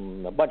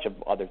Nutrisystem, a bunch of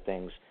other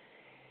things.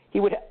 He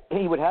would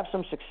have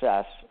some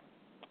success,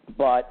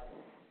 but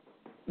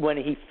when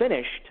he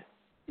finished,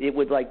 it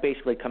would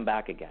basically come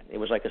back again. It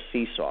was like a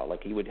seesaw.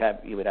 Like he would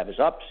have his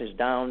ups, his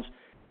downs,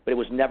 but it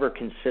was never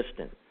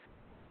consistent.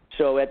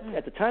 So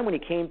at the time when he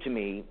came to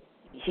me,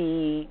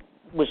 he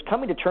was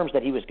coming to terms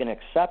that he was going to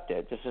accept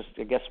it. This is,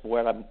 I guess,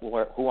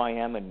 who I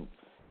am, and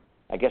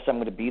I guess I'm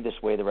going to be this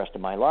way the rest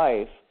of my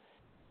life.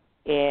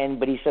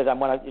 But he said, I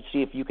want to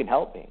see if you can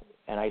help me.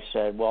 And I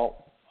said,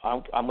 well,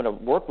 I'm going to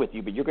work with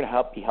you, but you're going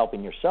to be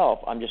helping yourself.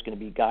 I'm just going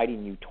to be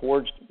guiding you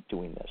towards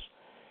doing this.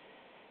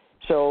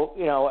 So,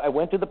 I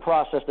went through the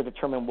process to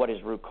determine what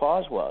his root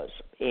cause was.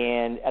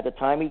 And at the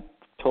time, he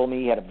told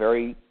me he had a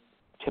very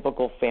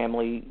typical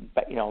family,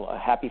 a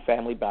happy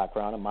family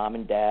background, a mom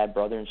and dad,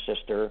 brother and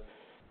sister,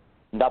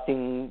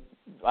 nothing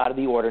out of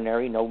the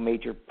ordinary, no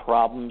major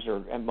problems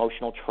or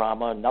emotional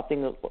trauma,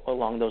 nothing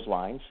along those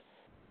lines.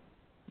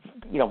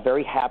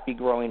 Very happy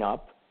growing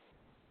up.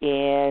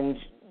 And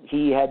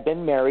he had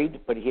been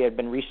married, but he had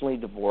been recently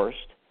divorced.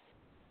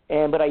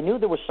 But I knew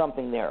there was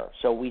something there.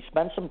 So we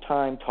spent some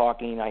time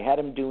talking. I had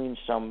him doing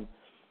some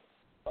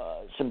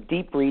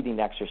deep breathing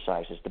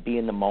exercises to be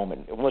in the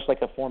moment, almost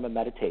like a form of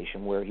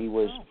meditation, where he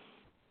was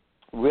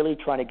really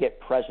trying to get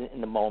present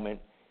in the moment,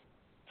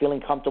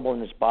 feeling comfortable in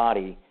his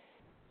body,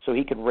 so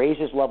he could raise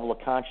his level of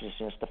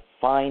consciousness to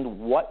find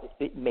what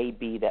it may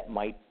be that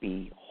might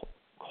be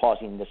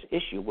causing this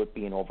issue with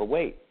being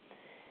overweight.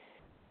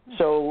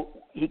 So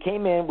he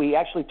came in. We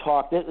actually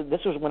talked.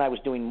 This was when I was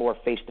doing more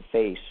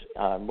face-to-face,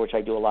 which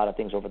I do a lot of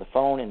things over the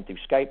phone and through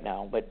Skype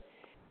now. But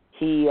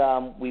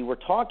we were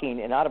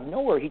talking, and out of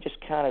nowhere, he just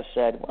kind of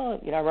said, well,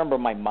 I remember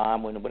my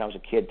mom when I was a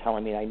kid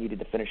telling me I needed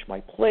to finish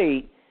my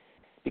plate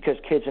because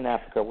kids in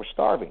Africa were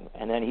starving.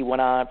 And then he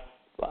went on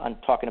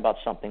talking about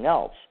something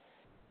else.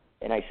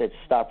 And I said,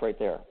 stop right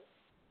there.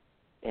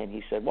 And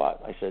he said,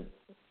 what? I said,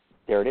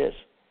 there it is.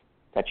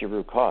 That's your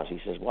root cause. He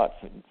says, what,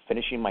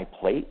 finishing my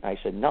plate? I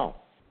said, no.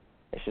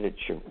 I said, it's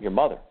your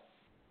mother.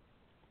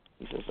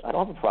 He says, I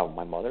don't have a problem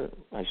with my mother.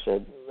 I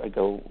said,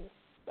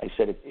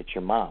 it's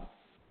your mom.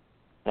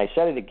 And I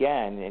said it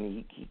again,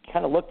 and he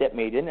kind of looked at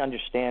me, didn't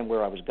understand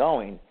where I was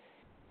going.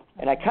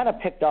 And I kind of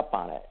picked up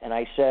on it. And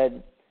I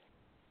said,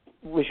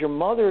 was your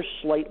mother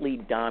slightly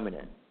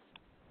dominant?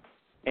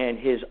 And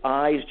his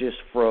eyes just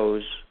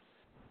froze,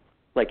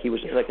 like he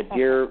was like a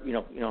deer,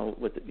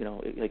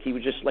 like he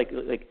was just like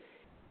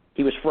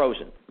he was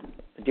frozen,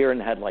 a deer in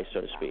the headlights,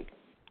 so to speak.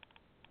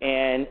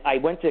 And I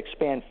went to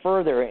expand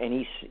further,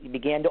 and he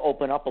began to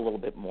open up a little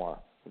bit more.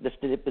 This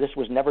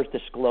was never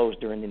disclosed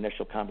during the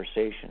initial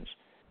conversations.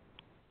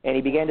 And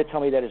he began to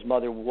tell me that his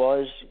mother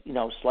was,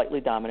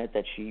 slightly dominant,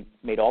 that she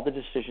made all the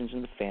decisions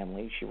in the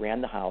family. She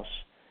ran the house.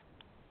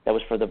 That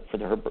was for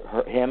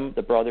him,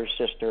 the brother,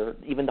 sister,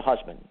 even the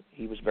husband.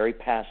 He was very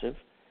passive.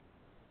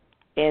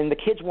 And the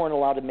kids weren't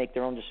allowed to make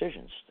their own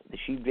decisions.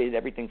 She did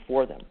everything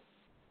for them.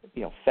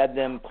 Fed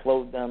them,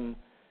 clothed them,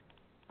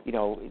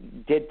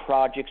 did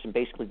projects and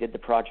basically did the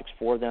projects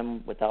for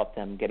them without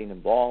them getting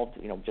involved,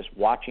 just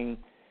watching.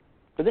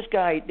 But this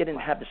guy didn't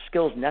have the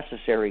skills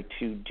necessary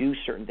to do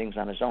certain things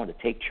on his own, to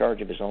take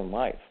charge of his own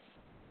life.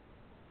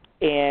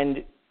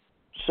 And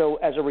so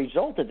as a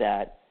result of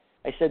that,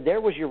 I said,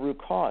 there was your root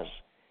cause.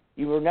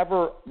 You were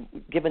never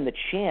given the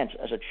chance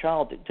as a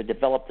child to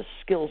develop the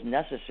skills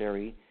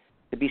necessary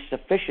to be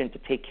sufficient to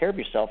take care of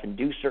yourself and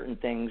do certain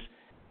things.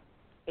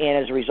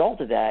 And as a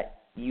result of that,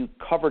 you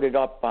covered it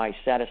up by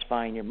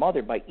satisfying your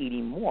mother by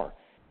eating more.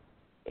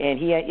 And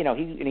he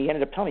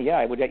ended up telling me,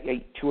 I would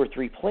eat 2 or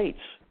 3 plates.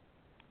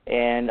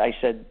 And I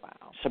said,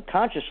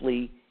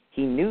 subconsciously,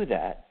 he knew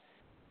that,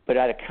 but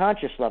at a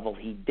conscious level,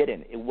 he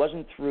didn't. It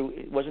wasn't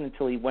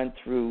until he went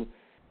through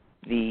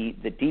the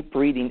deep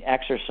breathing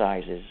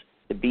exercises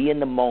to be in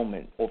the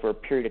moment over a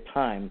period of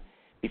time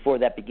before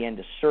that began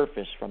to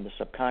surface from the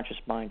subconscious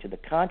mind to the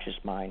conscious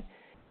mind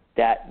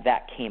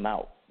that came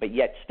out. But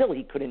yet still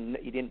he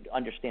didn't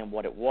understand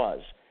what it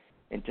was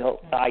until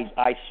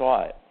I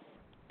saw it.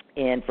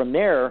 And from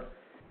there,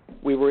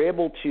 he was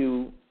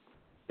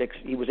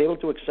able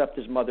to accept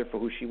his mother for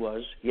who she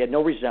was. He had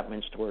no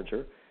resentments towards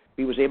her.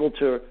 He was able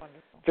to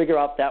figure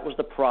out that was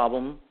the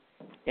problem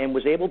and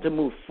was able to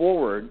move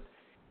forward.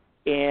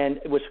 And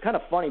it was kind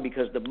of funny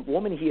because the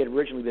woman he had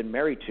originally been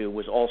married to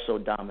was also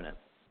dominant.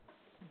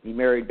 He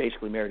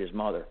basically married his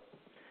mother.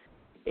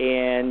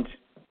 And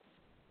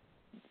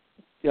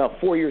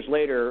 4 years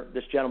later,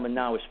 this gentleman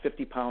now is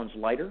 50 pounds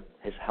lighter,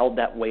 has held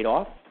that weight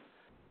off,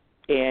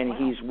 and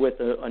he's with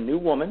a new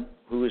woman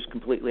who is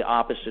completely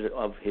opposite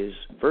of his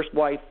first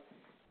wife,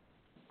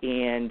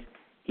 and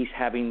he's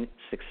having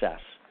success.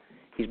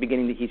 He's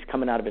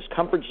coming out of his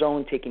comfort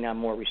zone, taking on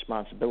more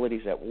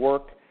responsibilities at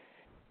work,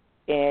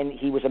 and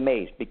he was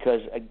amazed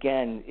because,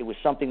 again, it was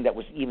something that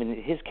was, even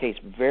in his case,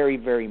 very,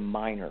 very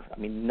minor. I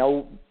mean,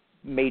 no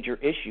major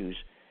issues,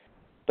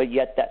 but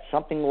yet that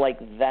something like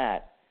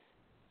that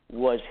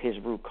was his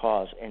root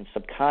cause and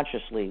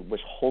subconsciously was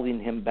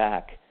holding him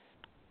back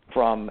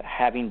from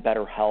having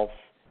better health,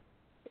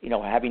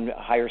 having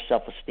higher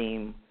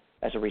self-esteem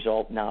as a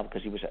result now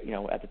because he was,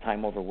 at the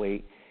time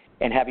overweight,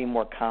 and having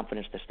more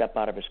confidence to step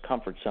out of his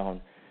comfort zone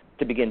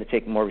to begin to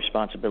take more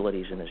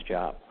responsibilities in his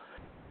job.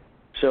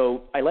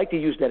 So I like to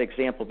use that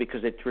example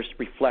because it just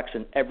reflects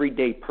an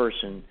everyday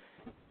person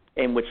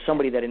and with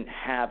somebody that didn't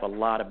have a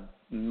lot of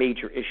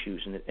major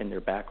issues in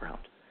their background.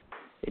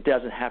 It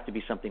doesn't have to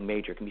be something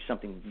major. It can be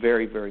something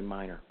very, very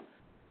minor.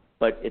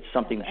 But it's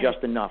something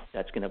just enough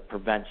that's going to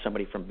prevent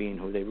somebody from being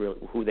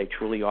who they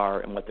truly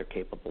are and what they're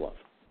capable of.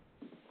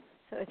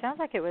 So it sounds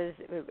like it was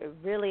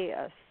really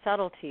a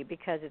subtlety,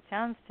 because it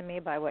sounds to me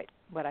by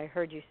what I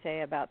heard you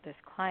say about this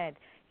client,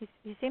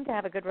 he seemed to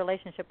have a good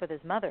relationship with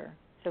his mother,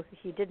 so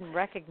he didn't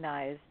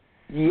recognize.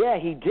 Yeah,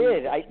 he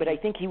did. But I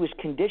think he was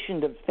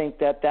conditioned to think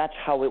that that's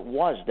how it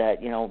was,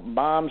 that,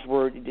 moms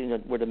were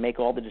to make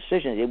all the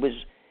decisions. It was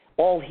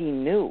all he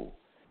knew.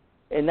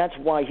 And that's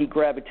why he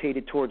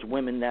gravitated towards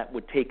women that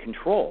would take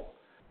control.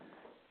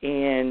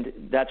 And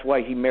that's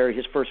why he married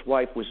his first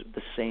wife, was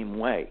the same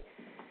way.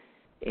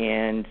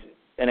 And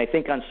I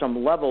think on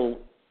some level,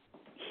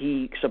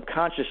 he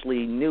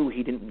subconsciously knew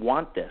he didn't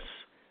want this,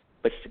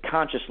 but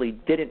consciously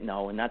didn't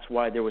know, and that's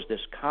why there was this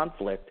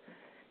conflict,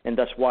 and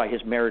that's why his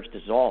marriage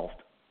dissolved.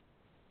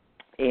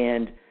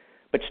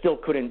 But still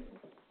couldn't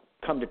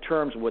come to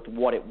terms with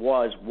what it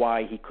was,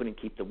 why he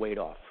couldn't keep the weight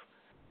off,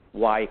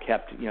 why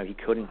he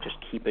couldn't just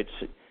keep it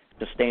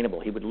sustainable.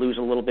 He would lose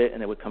a little bit,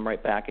 and it would come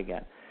right back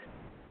again.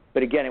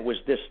 But again, it was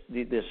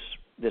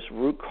this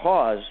root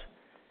cause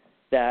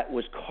that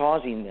was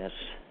causing this,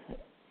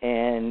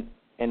 and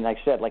like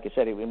I said,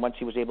 once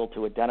he was able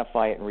to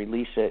identify it and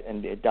release it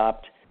and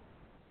adopt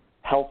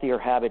healthier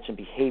habits and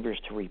behaviors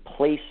to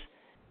replace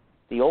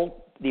the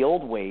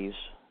old ways,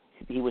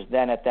 he was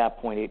then at that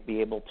point be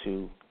able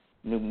to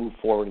move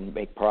forward and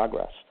make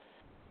progress,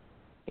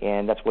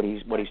 and that's what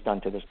he's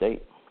done to this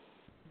date.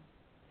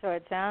 So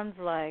it sounds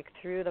like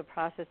through the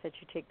process that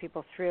you take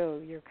people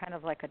through, you're kind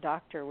of like a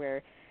doctor,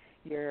 where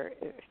you're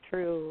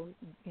through,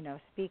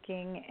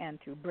 speaking and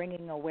through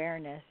bringing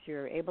awareness,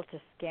 you're able to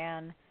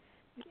scan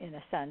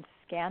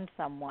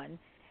someone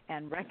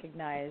and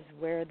recognize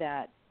where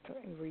that,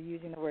 we're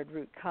using the word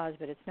root cause,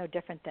 but it's no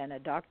different than a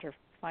doctor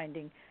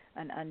finding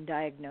an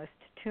undiagnosed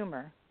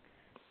tumor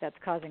that's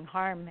causing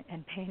harm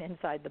and pain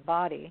inside the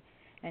body,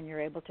 and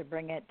you're able to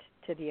bring it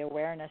to the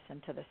awareness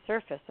and to the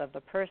surface of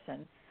the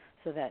person,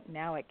 so that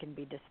now it can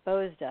be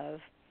disposed of,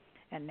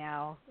 and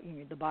now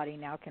the body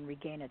now can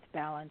regain its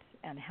balance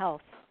and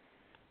health,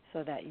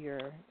 so that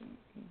you're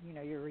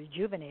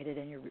rejuvenated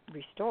and you're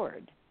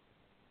restored.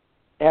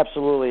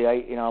 Absolutely.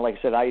 Like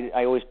I said,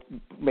 I always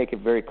make it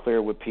very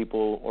clear with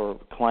people or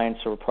clients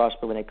or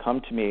prospects when they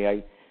come to me.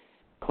 I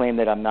claim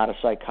that I'm not a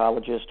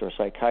psychologist or a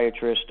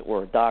psychiatrist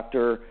or a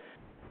doctor.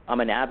 I'm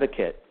an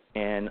advocate,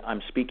 and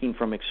I'm speaking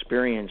from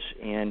experience.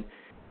 And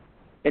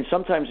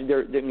sometimes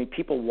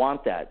people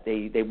want that.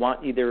 They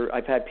want either.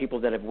 I've had people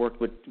that have worked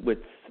with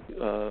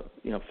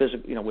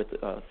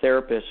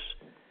therapists,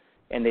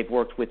 and they've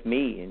worked with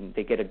me, and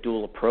they get a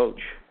dual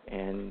approach,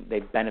 and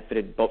they've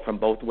benefited from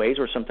both ways,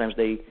 or sometimes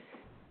they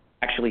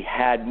actually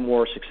had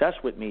more success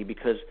with me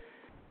because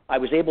I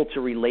was able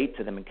to relate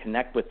to them and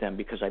connect with them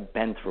because I've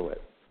been through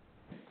it.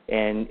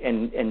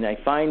 And I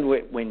find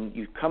when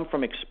you come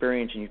from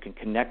experience and you can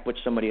connect with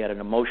somebody at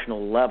an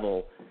emotional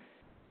level,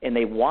 and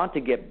they want to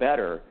get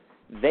better,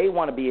 they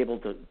want to be able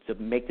to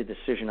make the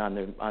decision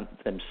on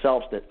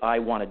themselves that I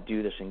want to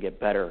do this and get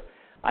better.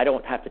 I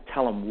don't have to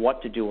tell them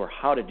what to do or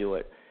how to do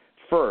it.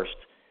 First,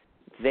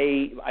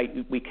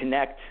 we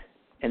connect,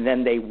 and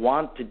then they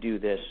want to do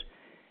this,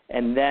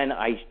 and then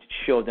I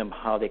show them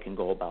how they can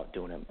go about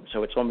doing it.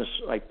 So it's almost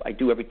like I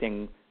do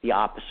everything the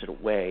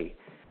opposite way,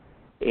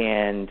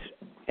 and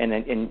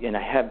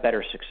I have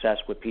better success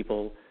with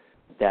people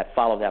that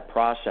follow that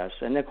process.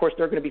 And of course,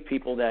 there are going to be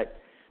people that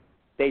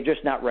they're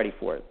just not ready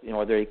for it.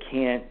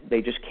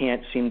 They just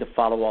can't seem to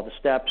follow all the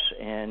steps,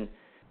 and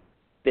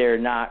they're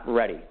not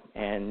ready,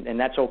 and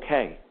that's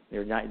okay.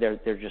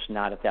 They're just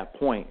not at that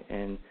point.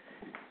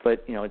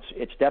 But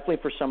it's definitely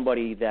for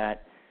somebody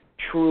that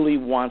truly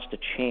wants to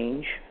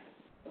change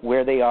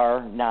where they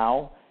are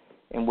now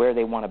and where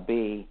they want to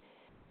be,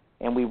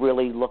 and we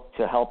really look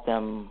to help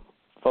them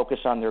focus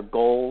on their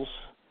goals,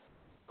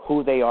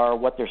 who they are,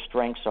 what their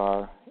strengths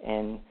are,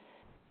 and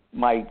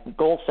my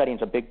goal setting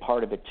is a big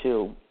part of it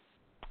too.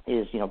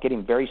 Is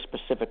getting very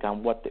specific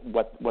on what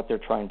they're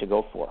trying to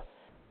go for,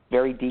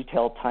 very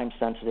detailed, time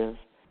sensitive,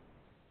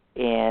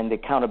 and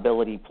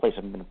accountability plays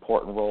an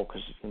important role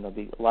because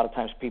a lot of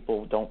times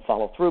people don't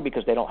follow through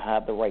because they don't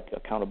have the right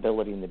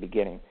accountability in the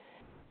beginning,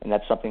 and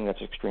that's something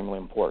that's extremely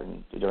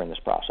important during this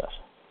process.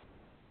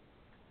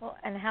 Well,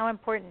 and how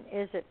important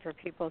is it for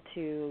people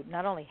to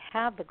not only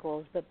have the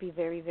goals but be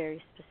very,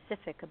 very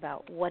specific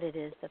about what it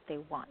is that they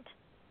want?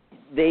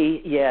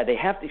 They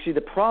have to. See,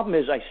 the problem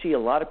is I see a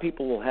lot of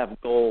people will have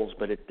goals,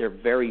 but they're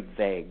very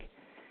vague.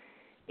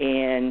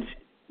 And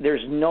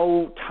there's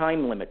no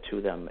time limit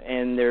to them.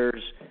 And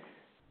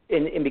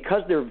and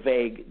because they're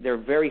vague, they're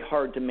very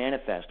hard to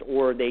manifest.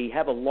 Or they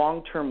have a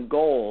long-term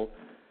goal,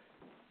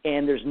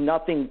 and there's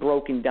nothing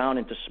broken down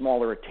into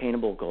smaller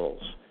attainable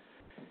goals.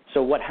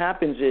 So what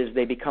happens is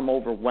they become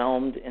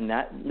overwhelmed, and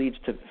that leads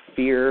to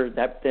fear.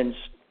 That then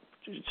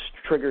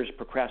triggers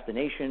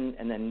procrastination,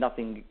 and then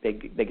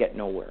they get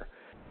nowhere.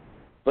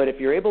 But if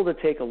you're able to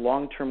take a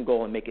long-term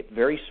goal and make it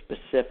very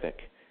specific,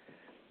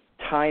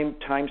 time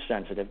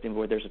sensitive,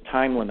 where there's a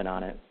time limit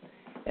on it,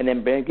 and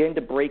then begin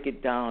to break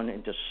it down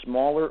into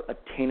smaller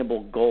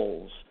attainable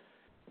goals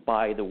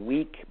by the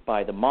week,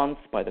 by the month,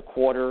 by the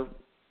quarter,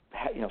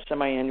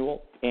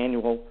 semi-annual,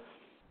 annual.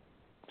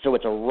 So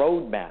it's a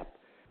roadmap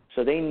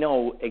So they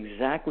know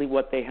exactly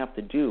what they have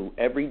to do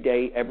every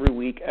day, every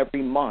week,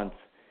 every month.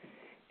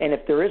 And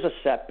if there is a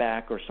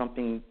setback or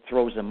something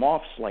throws them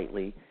off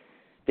slightly,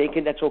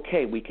 that's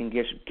okay. We can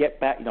just get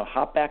back,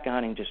 hop back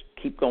on and just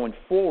keep going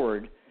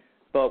forward.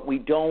 But we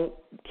don't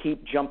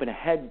keep jumping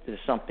ahead to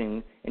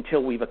something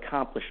until we've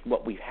accomplished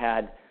what we've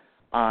had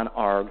on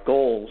our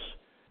goals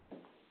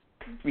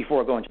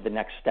before going to the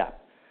next step.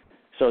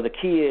 So the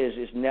key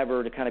is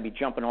never to kind of be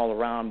jumping all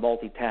around,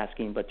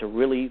 multitasking, but to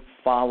really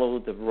follow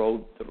the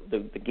road,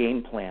 the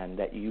game plan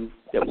that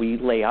we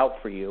lay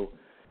out for you.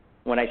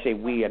 When I say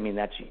we, I mean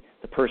that's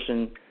the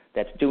person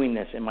that's doing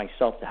this and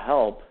myself to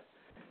help,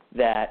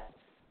 that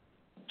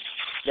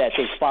they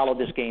follow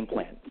this game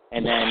plan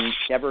and then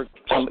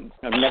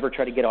never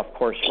try to get off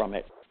course from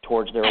it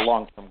towards their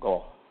long-term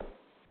goal.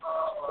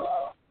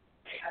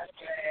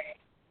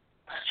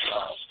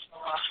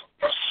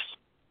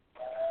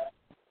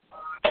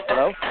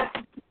 Hello?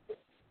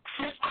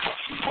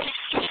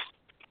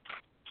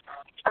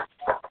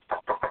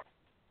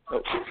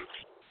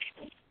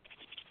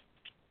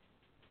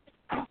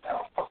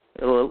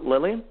 Oh.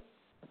 Lillian?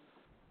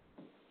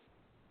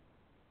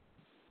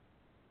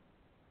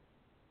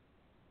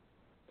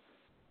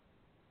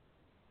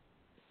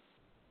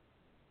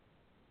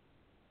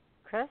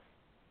 Chris?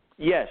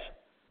 Yes.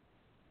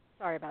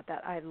 Sorry about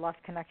that. I lost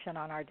connection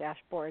on our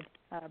dashboard.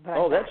 But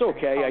that's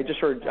okay.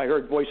 I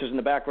heard voices in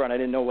the background. I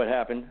didn't know what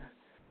happened.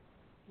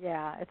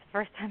 Yeah, it's the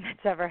first time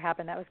that's ever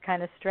happened. That was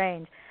kind of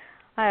strange.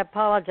 I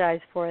apologize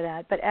for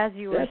that. But as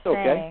you were saying,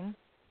 okay.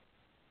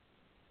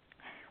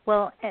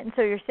 Well, and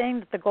so you're saying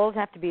that the goals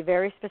have to be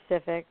very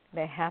specific.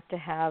 They have to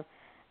have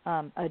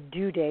a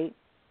due date,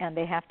 and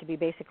they have to be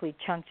basically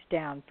chunked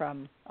down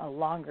from a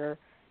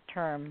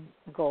longer-term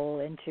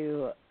goal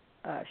into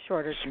a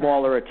shorter-term.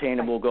 Smaller,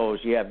 attainable goals.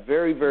 Yeah,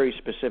 very, very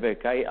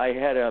specific. I've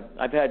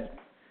had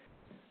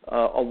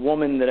a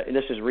woman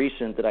this is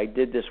recent that I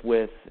did this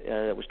with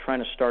that was trying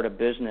to start a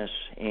business,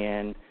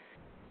 and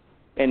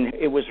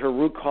it was her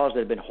root cause that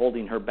had been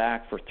holding her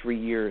back for 3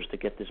 years to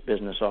get this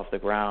business off the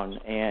ground.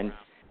 And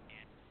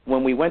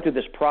when we went through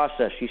this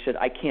process, she said,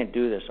 "I can't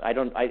do this.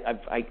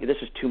 This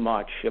is too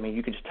much." I mean,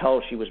 you could just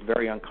tell she was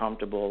very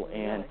uncomfortable.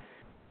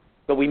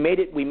 But we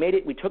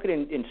took it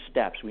in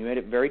steps. We made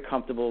it very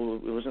comfortable.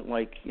 It wasn't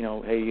like,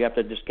 hey, you have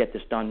to just get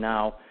this done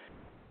now.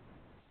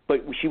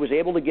 But she was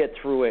able to get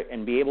through it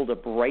and be able to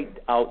write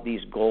out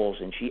these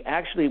goals. And she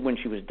actually, when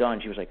she was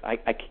done, she was like,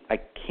 I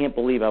can't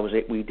believe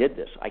we did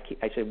this. I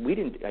said, we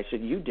didn't. I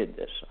said, you did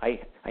this. I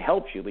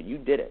helped you, but you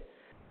did it.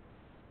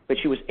 But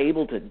she was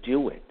able to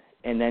do it.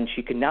 And then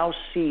she could now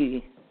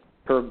see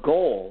her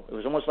goal. It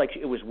was almost like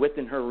it was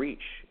within her reach.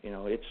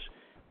 It's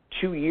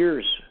 2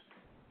 years,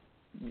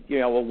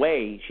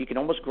 away. She can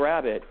almost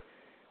grab it.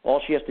 All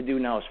she has to do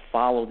now is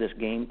follow this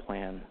game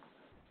plan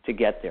to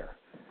get there.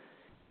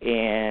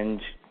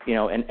 And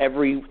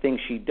everything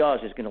she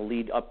does is going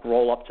to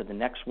roll up to the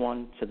next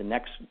one, to the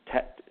next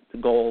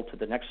goal, to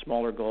the next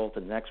smaller goal, to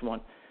the next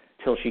one,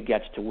 till she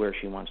gets to where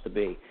she wants to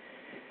be.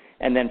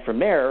 And then from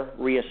there,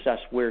 reassess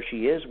where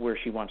she is, where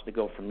she wants to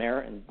go from there,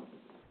 and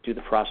do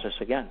the process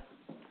again.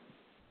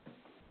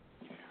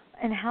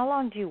 And how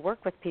long do you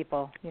work with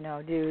people?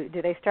 Do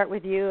they start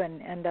with you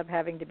and end up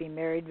having to be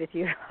married with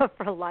you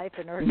for life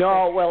in order?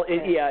 No, well,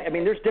 I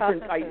mean, there's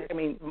different.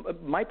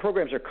 My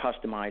programs are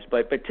customized,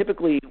 but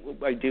typically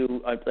I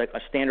do like a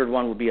standard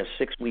one would be a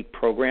 6-week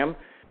program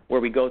where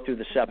we go through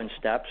the 7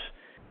 steps,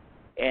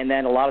 and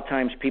then a lot of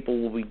times people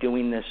will be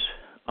doing this,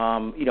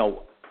 on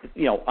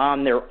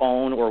their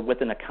own or with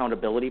an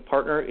accountability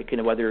partner.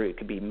 Whether it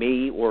could be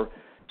me or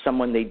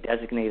someone they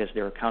designate as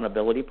their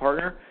accountability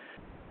partner.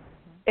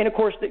 And, of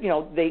course,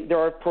 there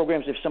are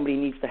programs if somebody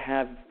needs to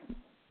have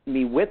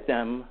me with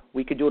them,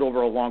 we could do it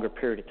over a longer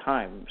period of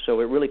time. So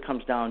it really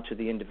comes down to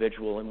the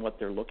individual and what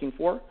they're looking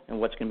for and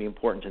what's going to be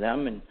important to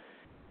them. And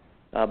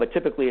but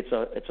typically it's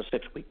a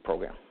 6-week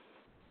program.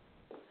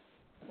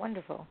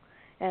 Wonderful.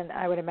 And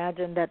I would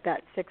imagine that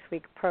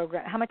 6-week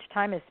program, how much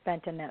time is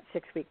spent in that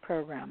 6-week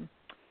program?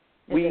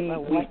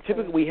 We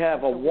typically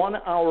have a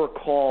 1-hour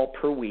call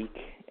per week,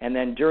 and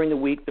then during the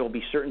week there will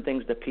be certain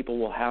things that people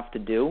will have to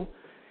do.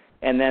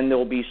 And then there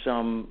will be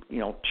some,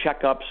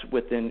 checkups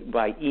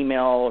by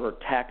email or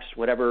text,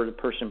 whatever the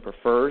person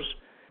prefers.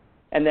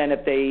 And then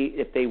if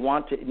they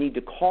need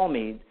to call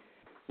me,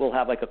 we'll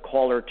have like a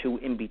call or two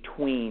in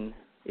between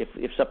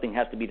if something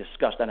has to be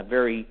discussed on a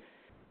very,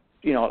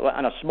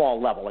 on a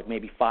small level, like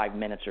maybe 5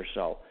 minutes or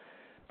so.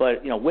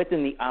 But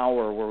within the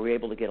hour, we're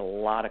able to get a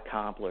lot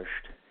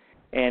accomplished.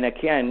 And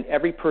again,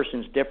 every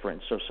person's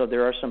different. So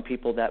there are some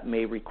people that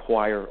may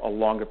require a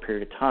longer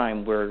period of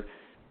time where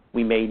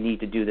we may need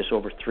to do this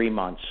over 3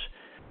 months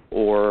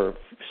or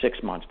 6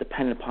 months,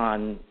 depending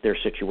upon their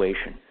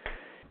situation.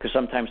 Because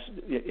sometimes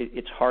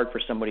it's hard for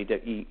somebody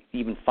to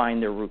even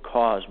find their root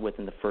cause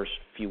within the first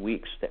few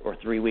weeks or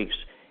 3 weeks.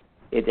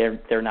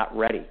 They're not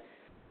ready.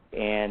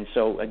 And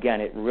so, again,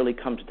 it really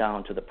comes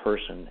down to the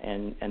person.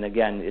 And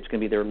again, it's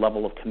going to be their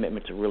level of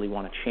commitment to really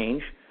want to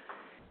change.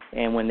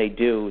 And when they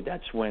do,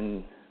 that's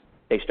when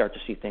they start to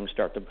see things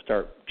start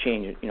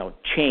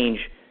change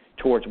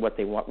towards what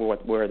they want,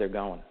 where they're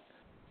going.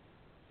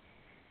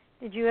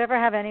 Did you ever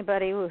have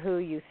anybody who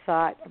you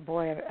thought,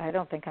 boy, I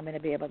don't think I'm going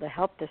to be able to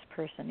help this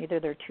person? Either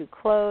they're too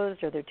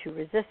closed, or they're too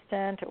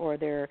resistant, or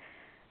they're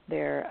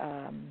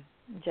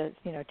just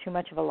too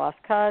much of a lost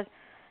cause.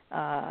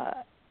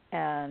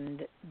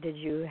 And did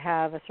you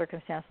have a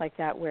circumstance like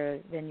that where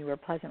then you were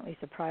pleasantly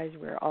surprised,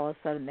 where all of a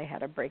sudden they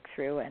had a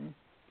breakthrough and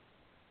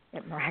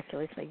it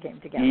miraculously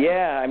came together?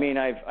 Yeah, I mean,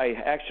 I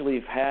actually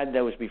have had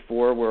those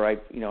before, where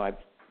I've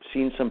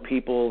seen some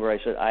people where I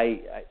said,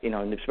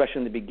 and especially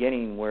in the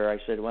beginning, where I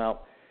said,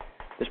 well,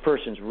 this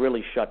person's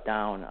really shut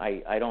down.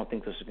 I don't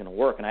think this is going to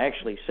work. And I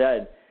actually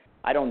said,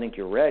 I don't think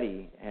you're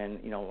ready, and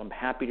I'm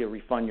happy to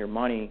refund your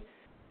money,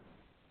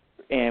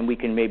 and we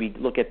can maybe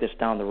look at this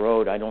down the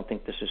road. I don't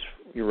think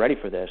you're ready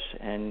for this.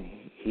 And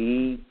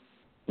he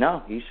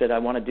said, I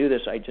want to do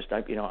this.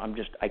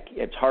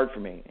 It's hard for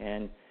me.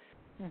 And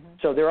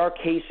so there are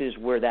cases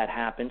where that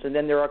happens, and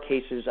then there are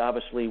cases,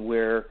 obviously,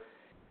 where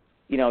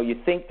you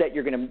think that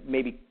you're going to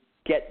maybe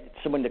get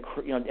someone to,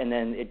 and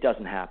then it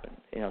doesn't happen.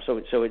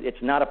 So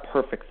it's not a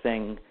perfect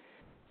thing.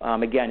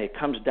 Again, it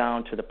comes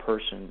down to the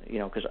person.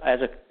 Because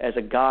as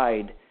a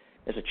guide,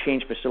 as a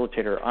change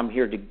facilitator, I'm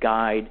here to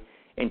guide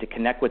and to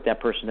connect with that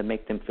person to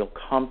make them feel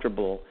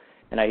comfortable,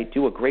 and I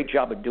do a great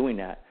job of doing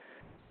that.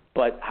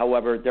 But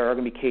however, there are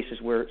going to be cases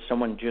where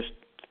someone just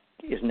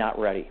is not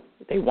ready.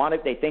 They want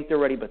it, they think they're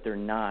ready, but they're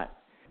not.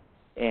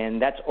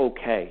 And that's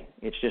okay.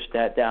 It's just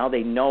that now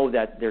they know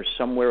that there's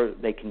somewhere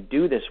they can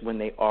do this when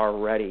they are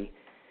ready.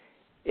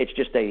 It's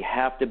just they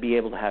have to be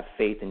able to have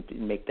faith and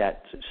make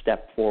that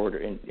step forward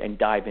and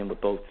dive in with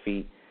both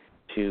feet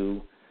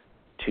to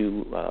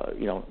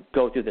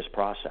go through this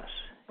process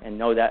and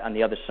know that on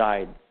the other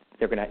side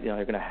they're gonna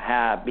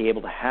be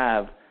able to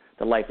have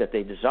the life that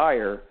they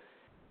desire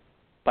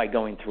by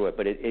going through it.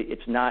 But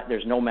it's not.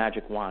 There's no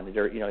magic wand.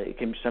 It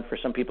can, for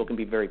some people, it can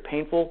be very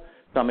painful.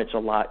 Some it's a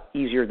lot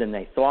easier than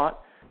they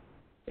thought.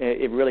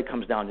 It really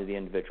comes down to the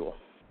individual.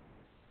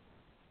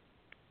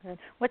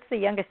 What's the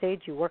youngest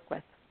age you work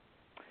with?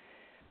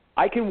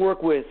 I can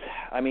work with,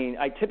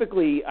 I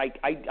typically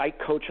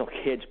coach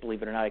kids,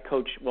 believe it or not.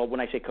 When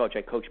I say coach,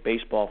 I coach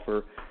baseball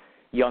for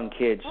young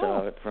kids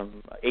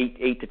from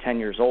 8 to 10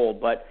 years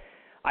old. But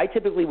I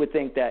typically would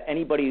think that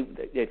anybody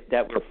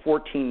that were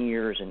 14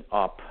 years and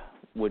up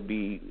would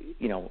be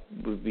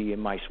in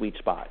my sweet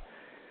spot.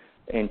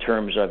 In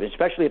terms of,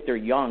 especially if they're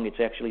young, it's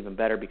actually even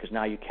better because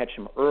now you catch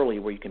them early,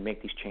 where you can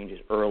make these changes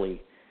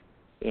early,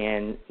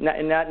 and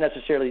not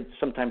necessarily.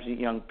 Sometimes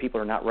young people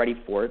are not ready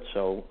for it,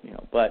 so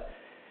but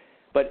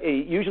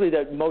usually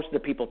most of the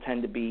people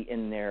tend to be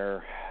in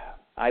there.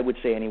 I would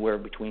say anywhere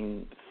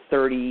between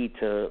 30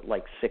 to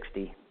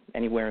 60,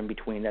 anywhere in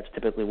between. That's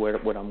typically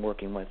what I'm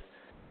working with.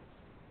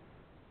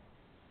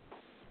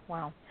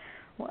 Wow.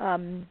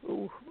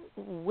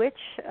 Which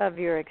of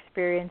your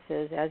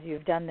experiences as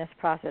you've done this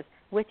process,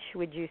 which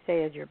would you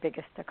say is your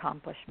biggest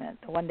accomplishment?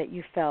 The one that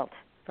you felt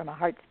from a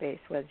heart space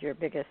was your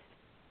biggest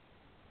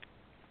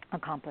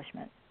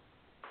accomplishment?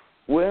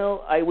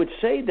 Well, I would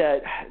say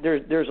that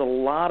there's a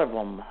lot of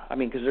them.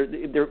 Because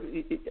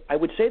I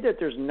would say that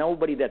there's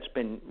nobody that's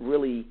been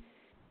really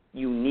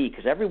unique,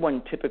 because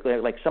everyone typically,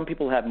 some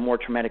people have more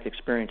traumatic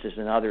experiences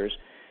than others.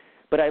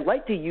 But I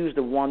like to use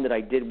the one that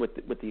I did with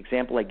the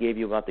example I gave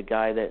you about the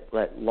guy that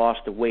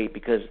lost the weight,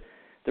 because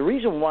the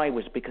reason why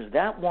was because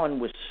that one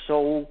was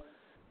so –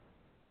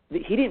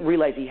 he didn't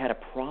realize he had a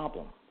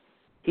problem.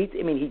 He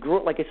grew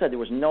up, like I said, there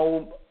was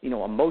no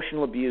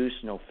emotional abuse,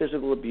 no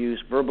physical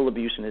abuse, verbal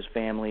abuse in his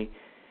family.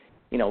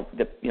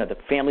 The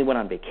family went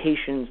on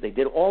vacations. They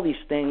did all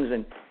these things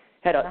and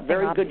had a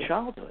very good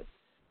childhood.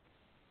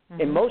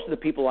 Mm-hmm. And most of the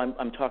people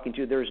I'm talking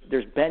to, there's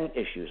been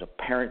issues. A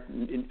parent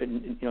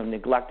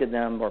neglected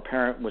them, or a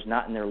parent was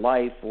not in their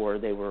life, or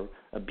they were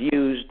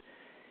abused.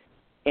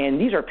 And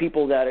these are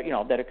people that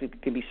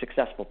can be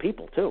successful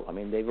people too.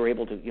 They were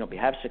able to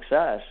have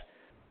success,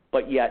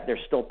 but yet they're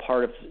still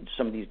part of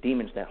some of these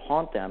demons that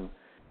haunt them.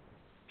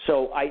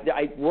 So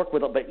I work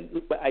with,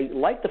 but I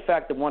like the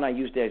fact that one I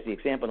used as the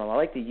example, and I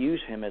like to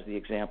use him as the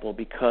example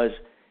because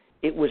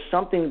it was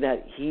something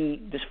that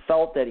he just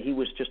felt that he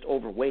was just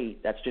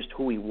overweight. That's just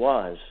who he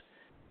was,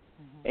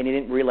 and he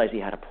didn't realize he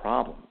had a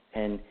problem.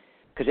 And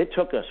because it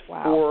took us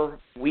 4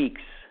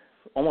 weeks,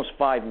 almost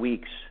 5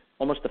 weeks,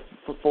 almost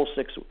a full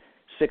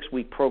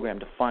six-week program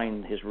to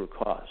find his root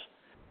cause,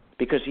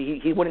 because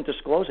he wouldn't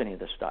disclose any of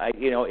this stuff.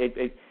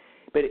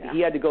 But he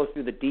had to go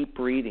through the deep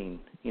breathing,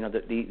 a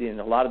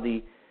lot of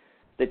the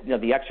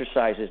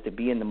exercises to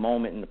be in the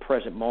moment, in the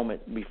present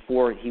moment,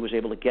 before he was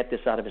able to get this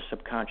out of his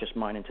subconscious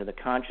mind into the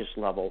conscious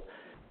level,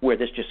 where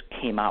this just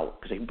came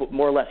out. Because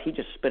more or less, he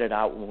just spit it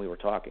out when we were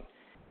talking.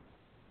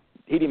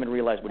 He didn't even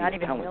realize what he was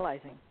telling. Not even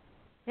realizing.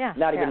 Yeah.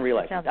 Not even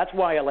realizing. That's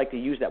why I like to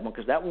use that one,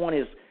 because that one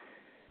is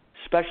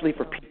especially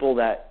for people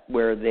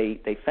where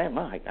they found,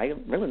 I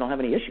really don't have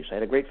any issues. I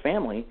had a great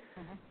family,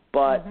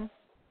 but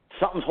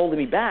something's holding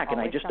me back, and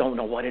I just don't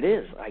know what it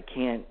is. I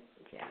can't,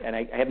 and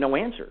I have no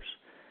answers.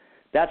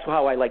 That's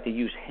how I like to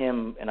use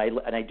him, and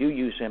I do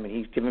use him, and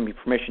he's given me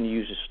permission to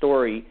use his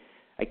story.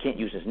 I can't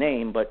use his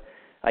name, but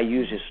I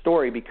use his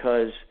story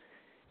because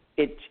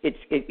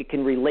it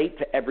can relate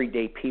to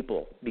everyday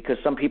people, because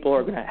some people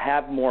are going to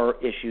have more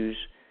issues,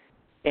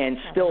 and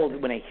still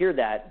when I hear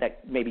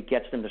that maybe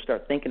gets them to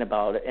start thinking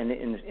about it,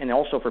 and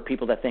also for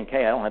people that think,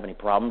 hey, I don't have any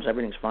problems,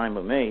 everything's fine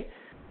with me,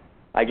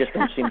 I just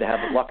don't seem to have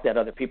the luck that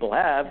other people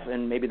have,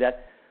 and maybe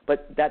that,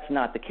 but that's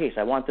not the case.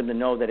 I want them to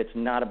know that it's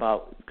not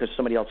about because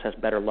somebody else has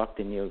better luck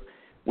than you.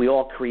 We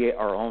all create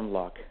our own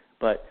luck,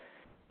 but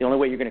the only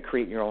way you're going to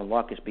create your own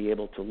luck is be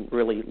able to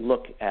really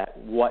look at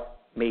what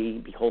may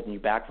be holding you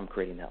back from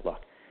creating that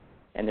luck.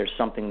 And there's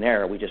something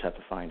there. We just have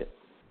to find it.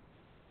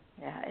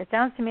 Yeah, it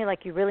sounds to me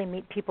like you really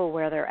meet people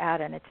where they're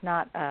at, and it's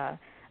not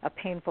a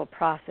painful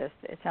process.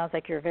 It sounds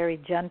like you're very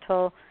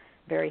gentle,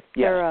 very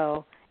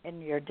thorough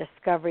in your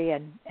discovery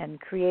and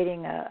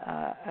creating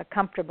a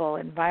comfortable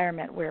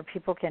environment where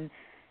people can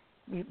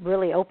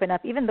really open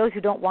up, even those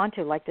who don't want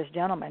to, like this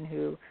gentleman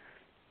who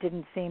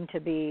didn't seem to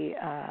be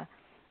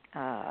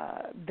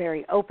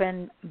very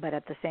open, but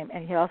at the same,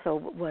 and he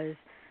also was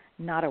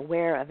not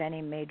aware of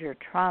any major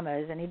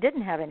traumas, and he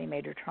didn't have any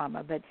major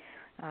trauma, but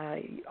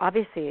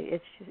obviously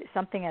it's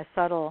something as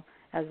subtle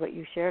as what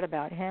you shared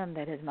about him,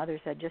 that his mother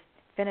said, just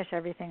finish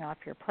everything off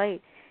your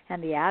plate,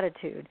 and the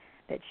attitude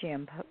that she,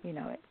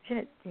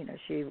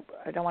 she,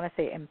 I don't want to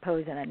say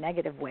impose in a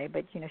negative way,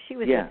 but, she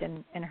was just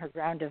in her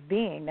ground of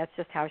being. That's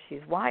just how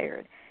she's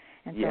wired.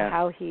 And so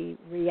how he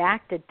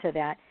reacted to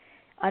that,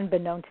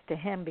 unbeknownst to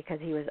him because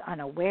he was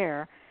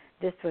unaware,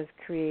 this was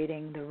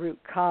creating the root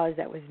cause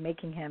that was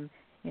making him,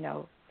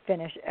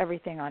 finish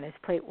everything on his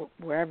plate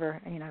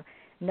wherever,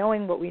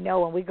 knowing what we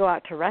know. When we go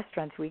out to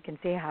restaurants, we can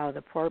see how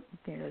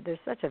there's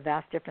such a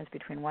vast difference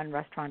between one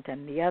restaurant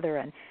and the other,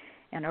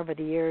 and over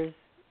the years,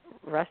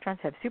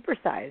 restaurants have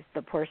supersized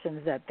the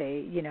portions that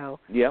they,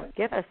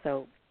 give us.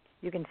 So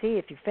you can see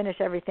if you finish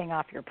everything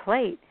off your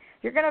plate,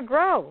 you're going to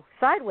grow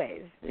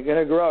sideways. You're going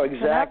to grow,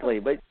 exactly.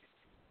 But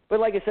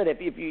like I said,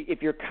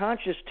 if you're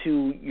conscious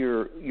to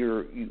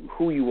your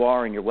who you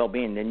are and your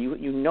well-being, then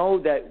you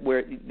know that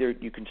where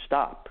you can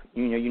stop.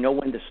 You know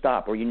when to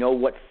stop, or you know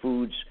what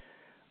foods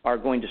are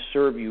going to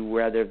serve you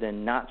rather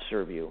than not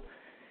serve you.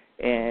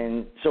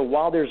 And so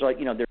while there's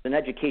there's an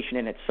education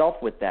in itself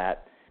with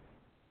that,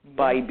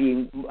 by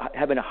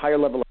having a higher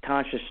level of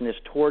consciousness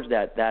towards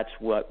that, that's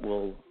what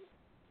will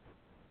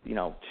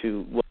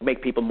will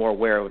make people more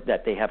aware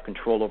that they have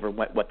control over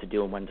what to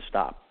do and when to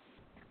stop.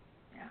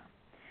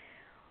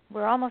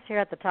 We're almost here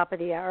at the top of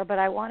the hour, but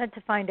I wanted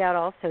to find out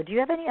also, do you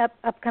have any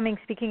upcoming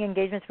speaking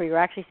engagements where you're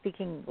actually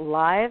speaking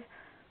live?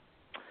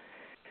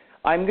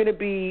 I'm going to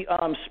be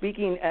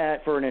speaking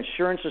for an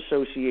insurance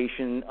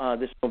association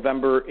this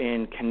November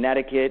in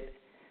Connecticut.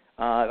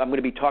 I'm going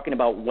to be talking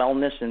about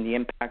wellness and the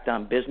impact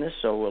on business.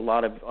 So a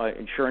lot of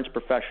insurance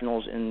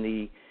professionals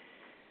pretty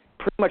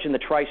much in the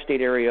tri-state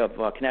area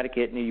of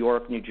Connecticut, New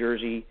York, New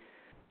Jersey,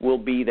 will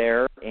be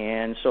there,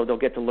 and so they'll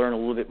get to learn a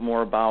little bit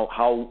more about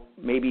how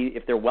maybe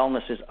if their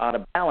wellness is out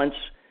of balance,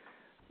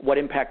 what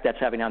impact that's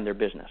having on their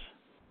business.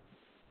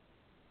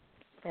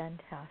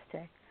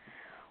 Fantastic.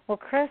 Well,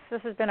 Chris, this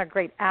has been a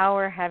great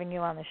hour having you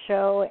on the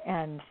show,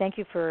 and thank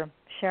you for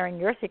sharing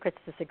your secrets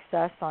to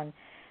success on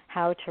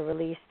how to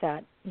release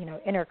that,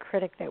 inner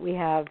critic that we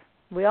have.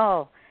 We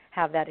all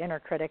have that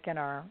inner critic in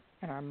our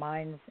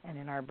minds and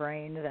in our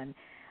brains, and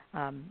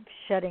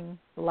shedding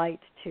light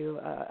to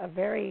a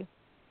very,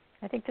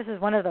 I think this is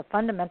one of the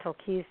fundamental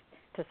keys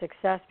to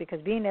success, because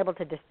being able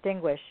to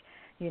distinguish,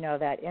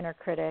 that inner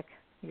critic,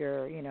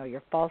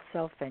 your false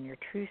self and your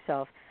true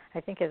self, I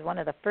think is one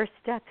of the first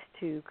steps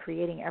to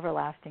creating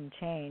everlasting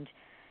change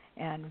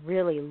and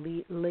really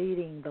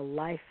leading the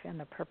life and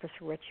the purpose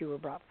for which you were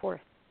brought forth.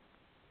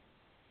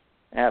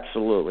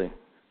 Absolutely.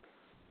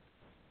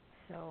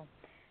 So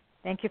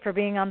thank you for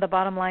being on the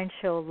Bottom Line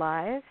Show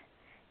live,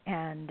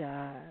 and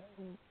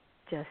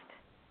just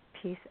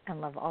peace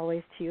and love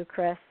always to you,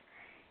 Chris.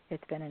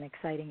 It's been an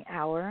exciting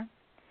hour.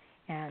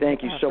 And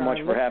thank you so much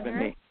for having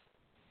me.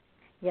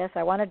 Yes,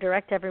 I want to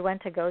direct everyone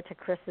to go to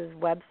Chris's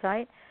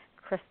website,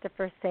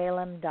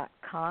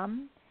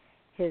 ChristopherSalem.com.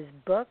 His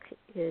book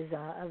is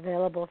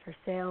available for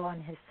sale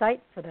on his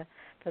site. For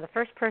the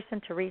first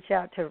person to reach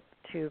out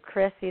to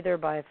Chris either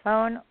by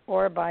phone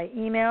or by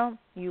email,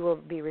 you will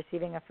be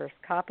receiving a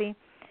copy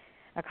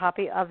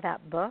of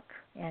that book.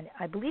 And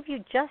I believe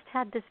you just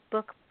had this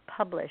book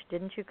published,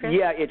 didn't you, Chris?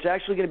 Yeah, it's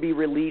actually going to be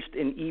released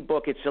in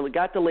ebook. It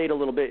got delayed a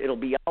little bit. It'll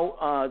be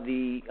out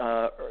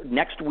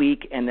next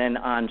week, and then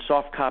on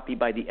soft copy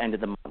by the end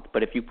of the month.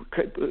 But if you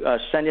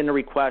send in a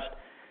request,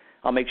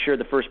 I'll make sure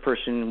the first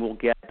person will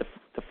get the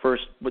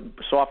first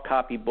soft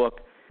copy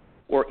book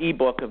or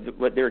ebook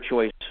of their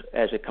choice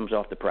as it comes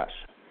off the press.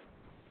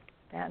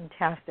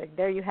 Fantastic.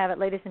 There you have it,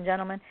 ladies and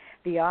gentlemen.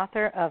 The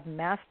author of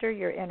Master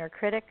Your Inner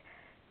Critic,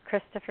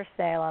 Christopher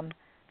Salem.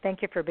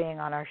 Thank you for being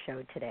on our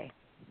show today.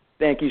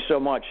 Thank you so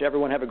much.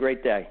 Everyone have a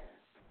great day.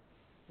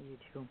 You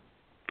too.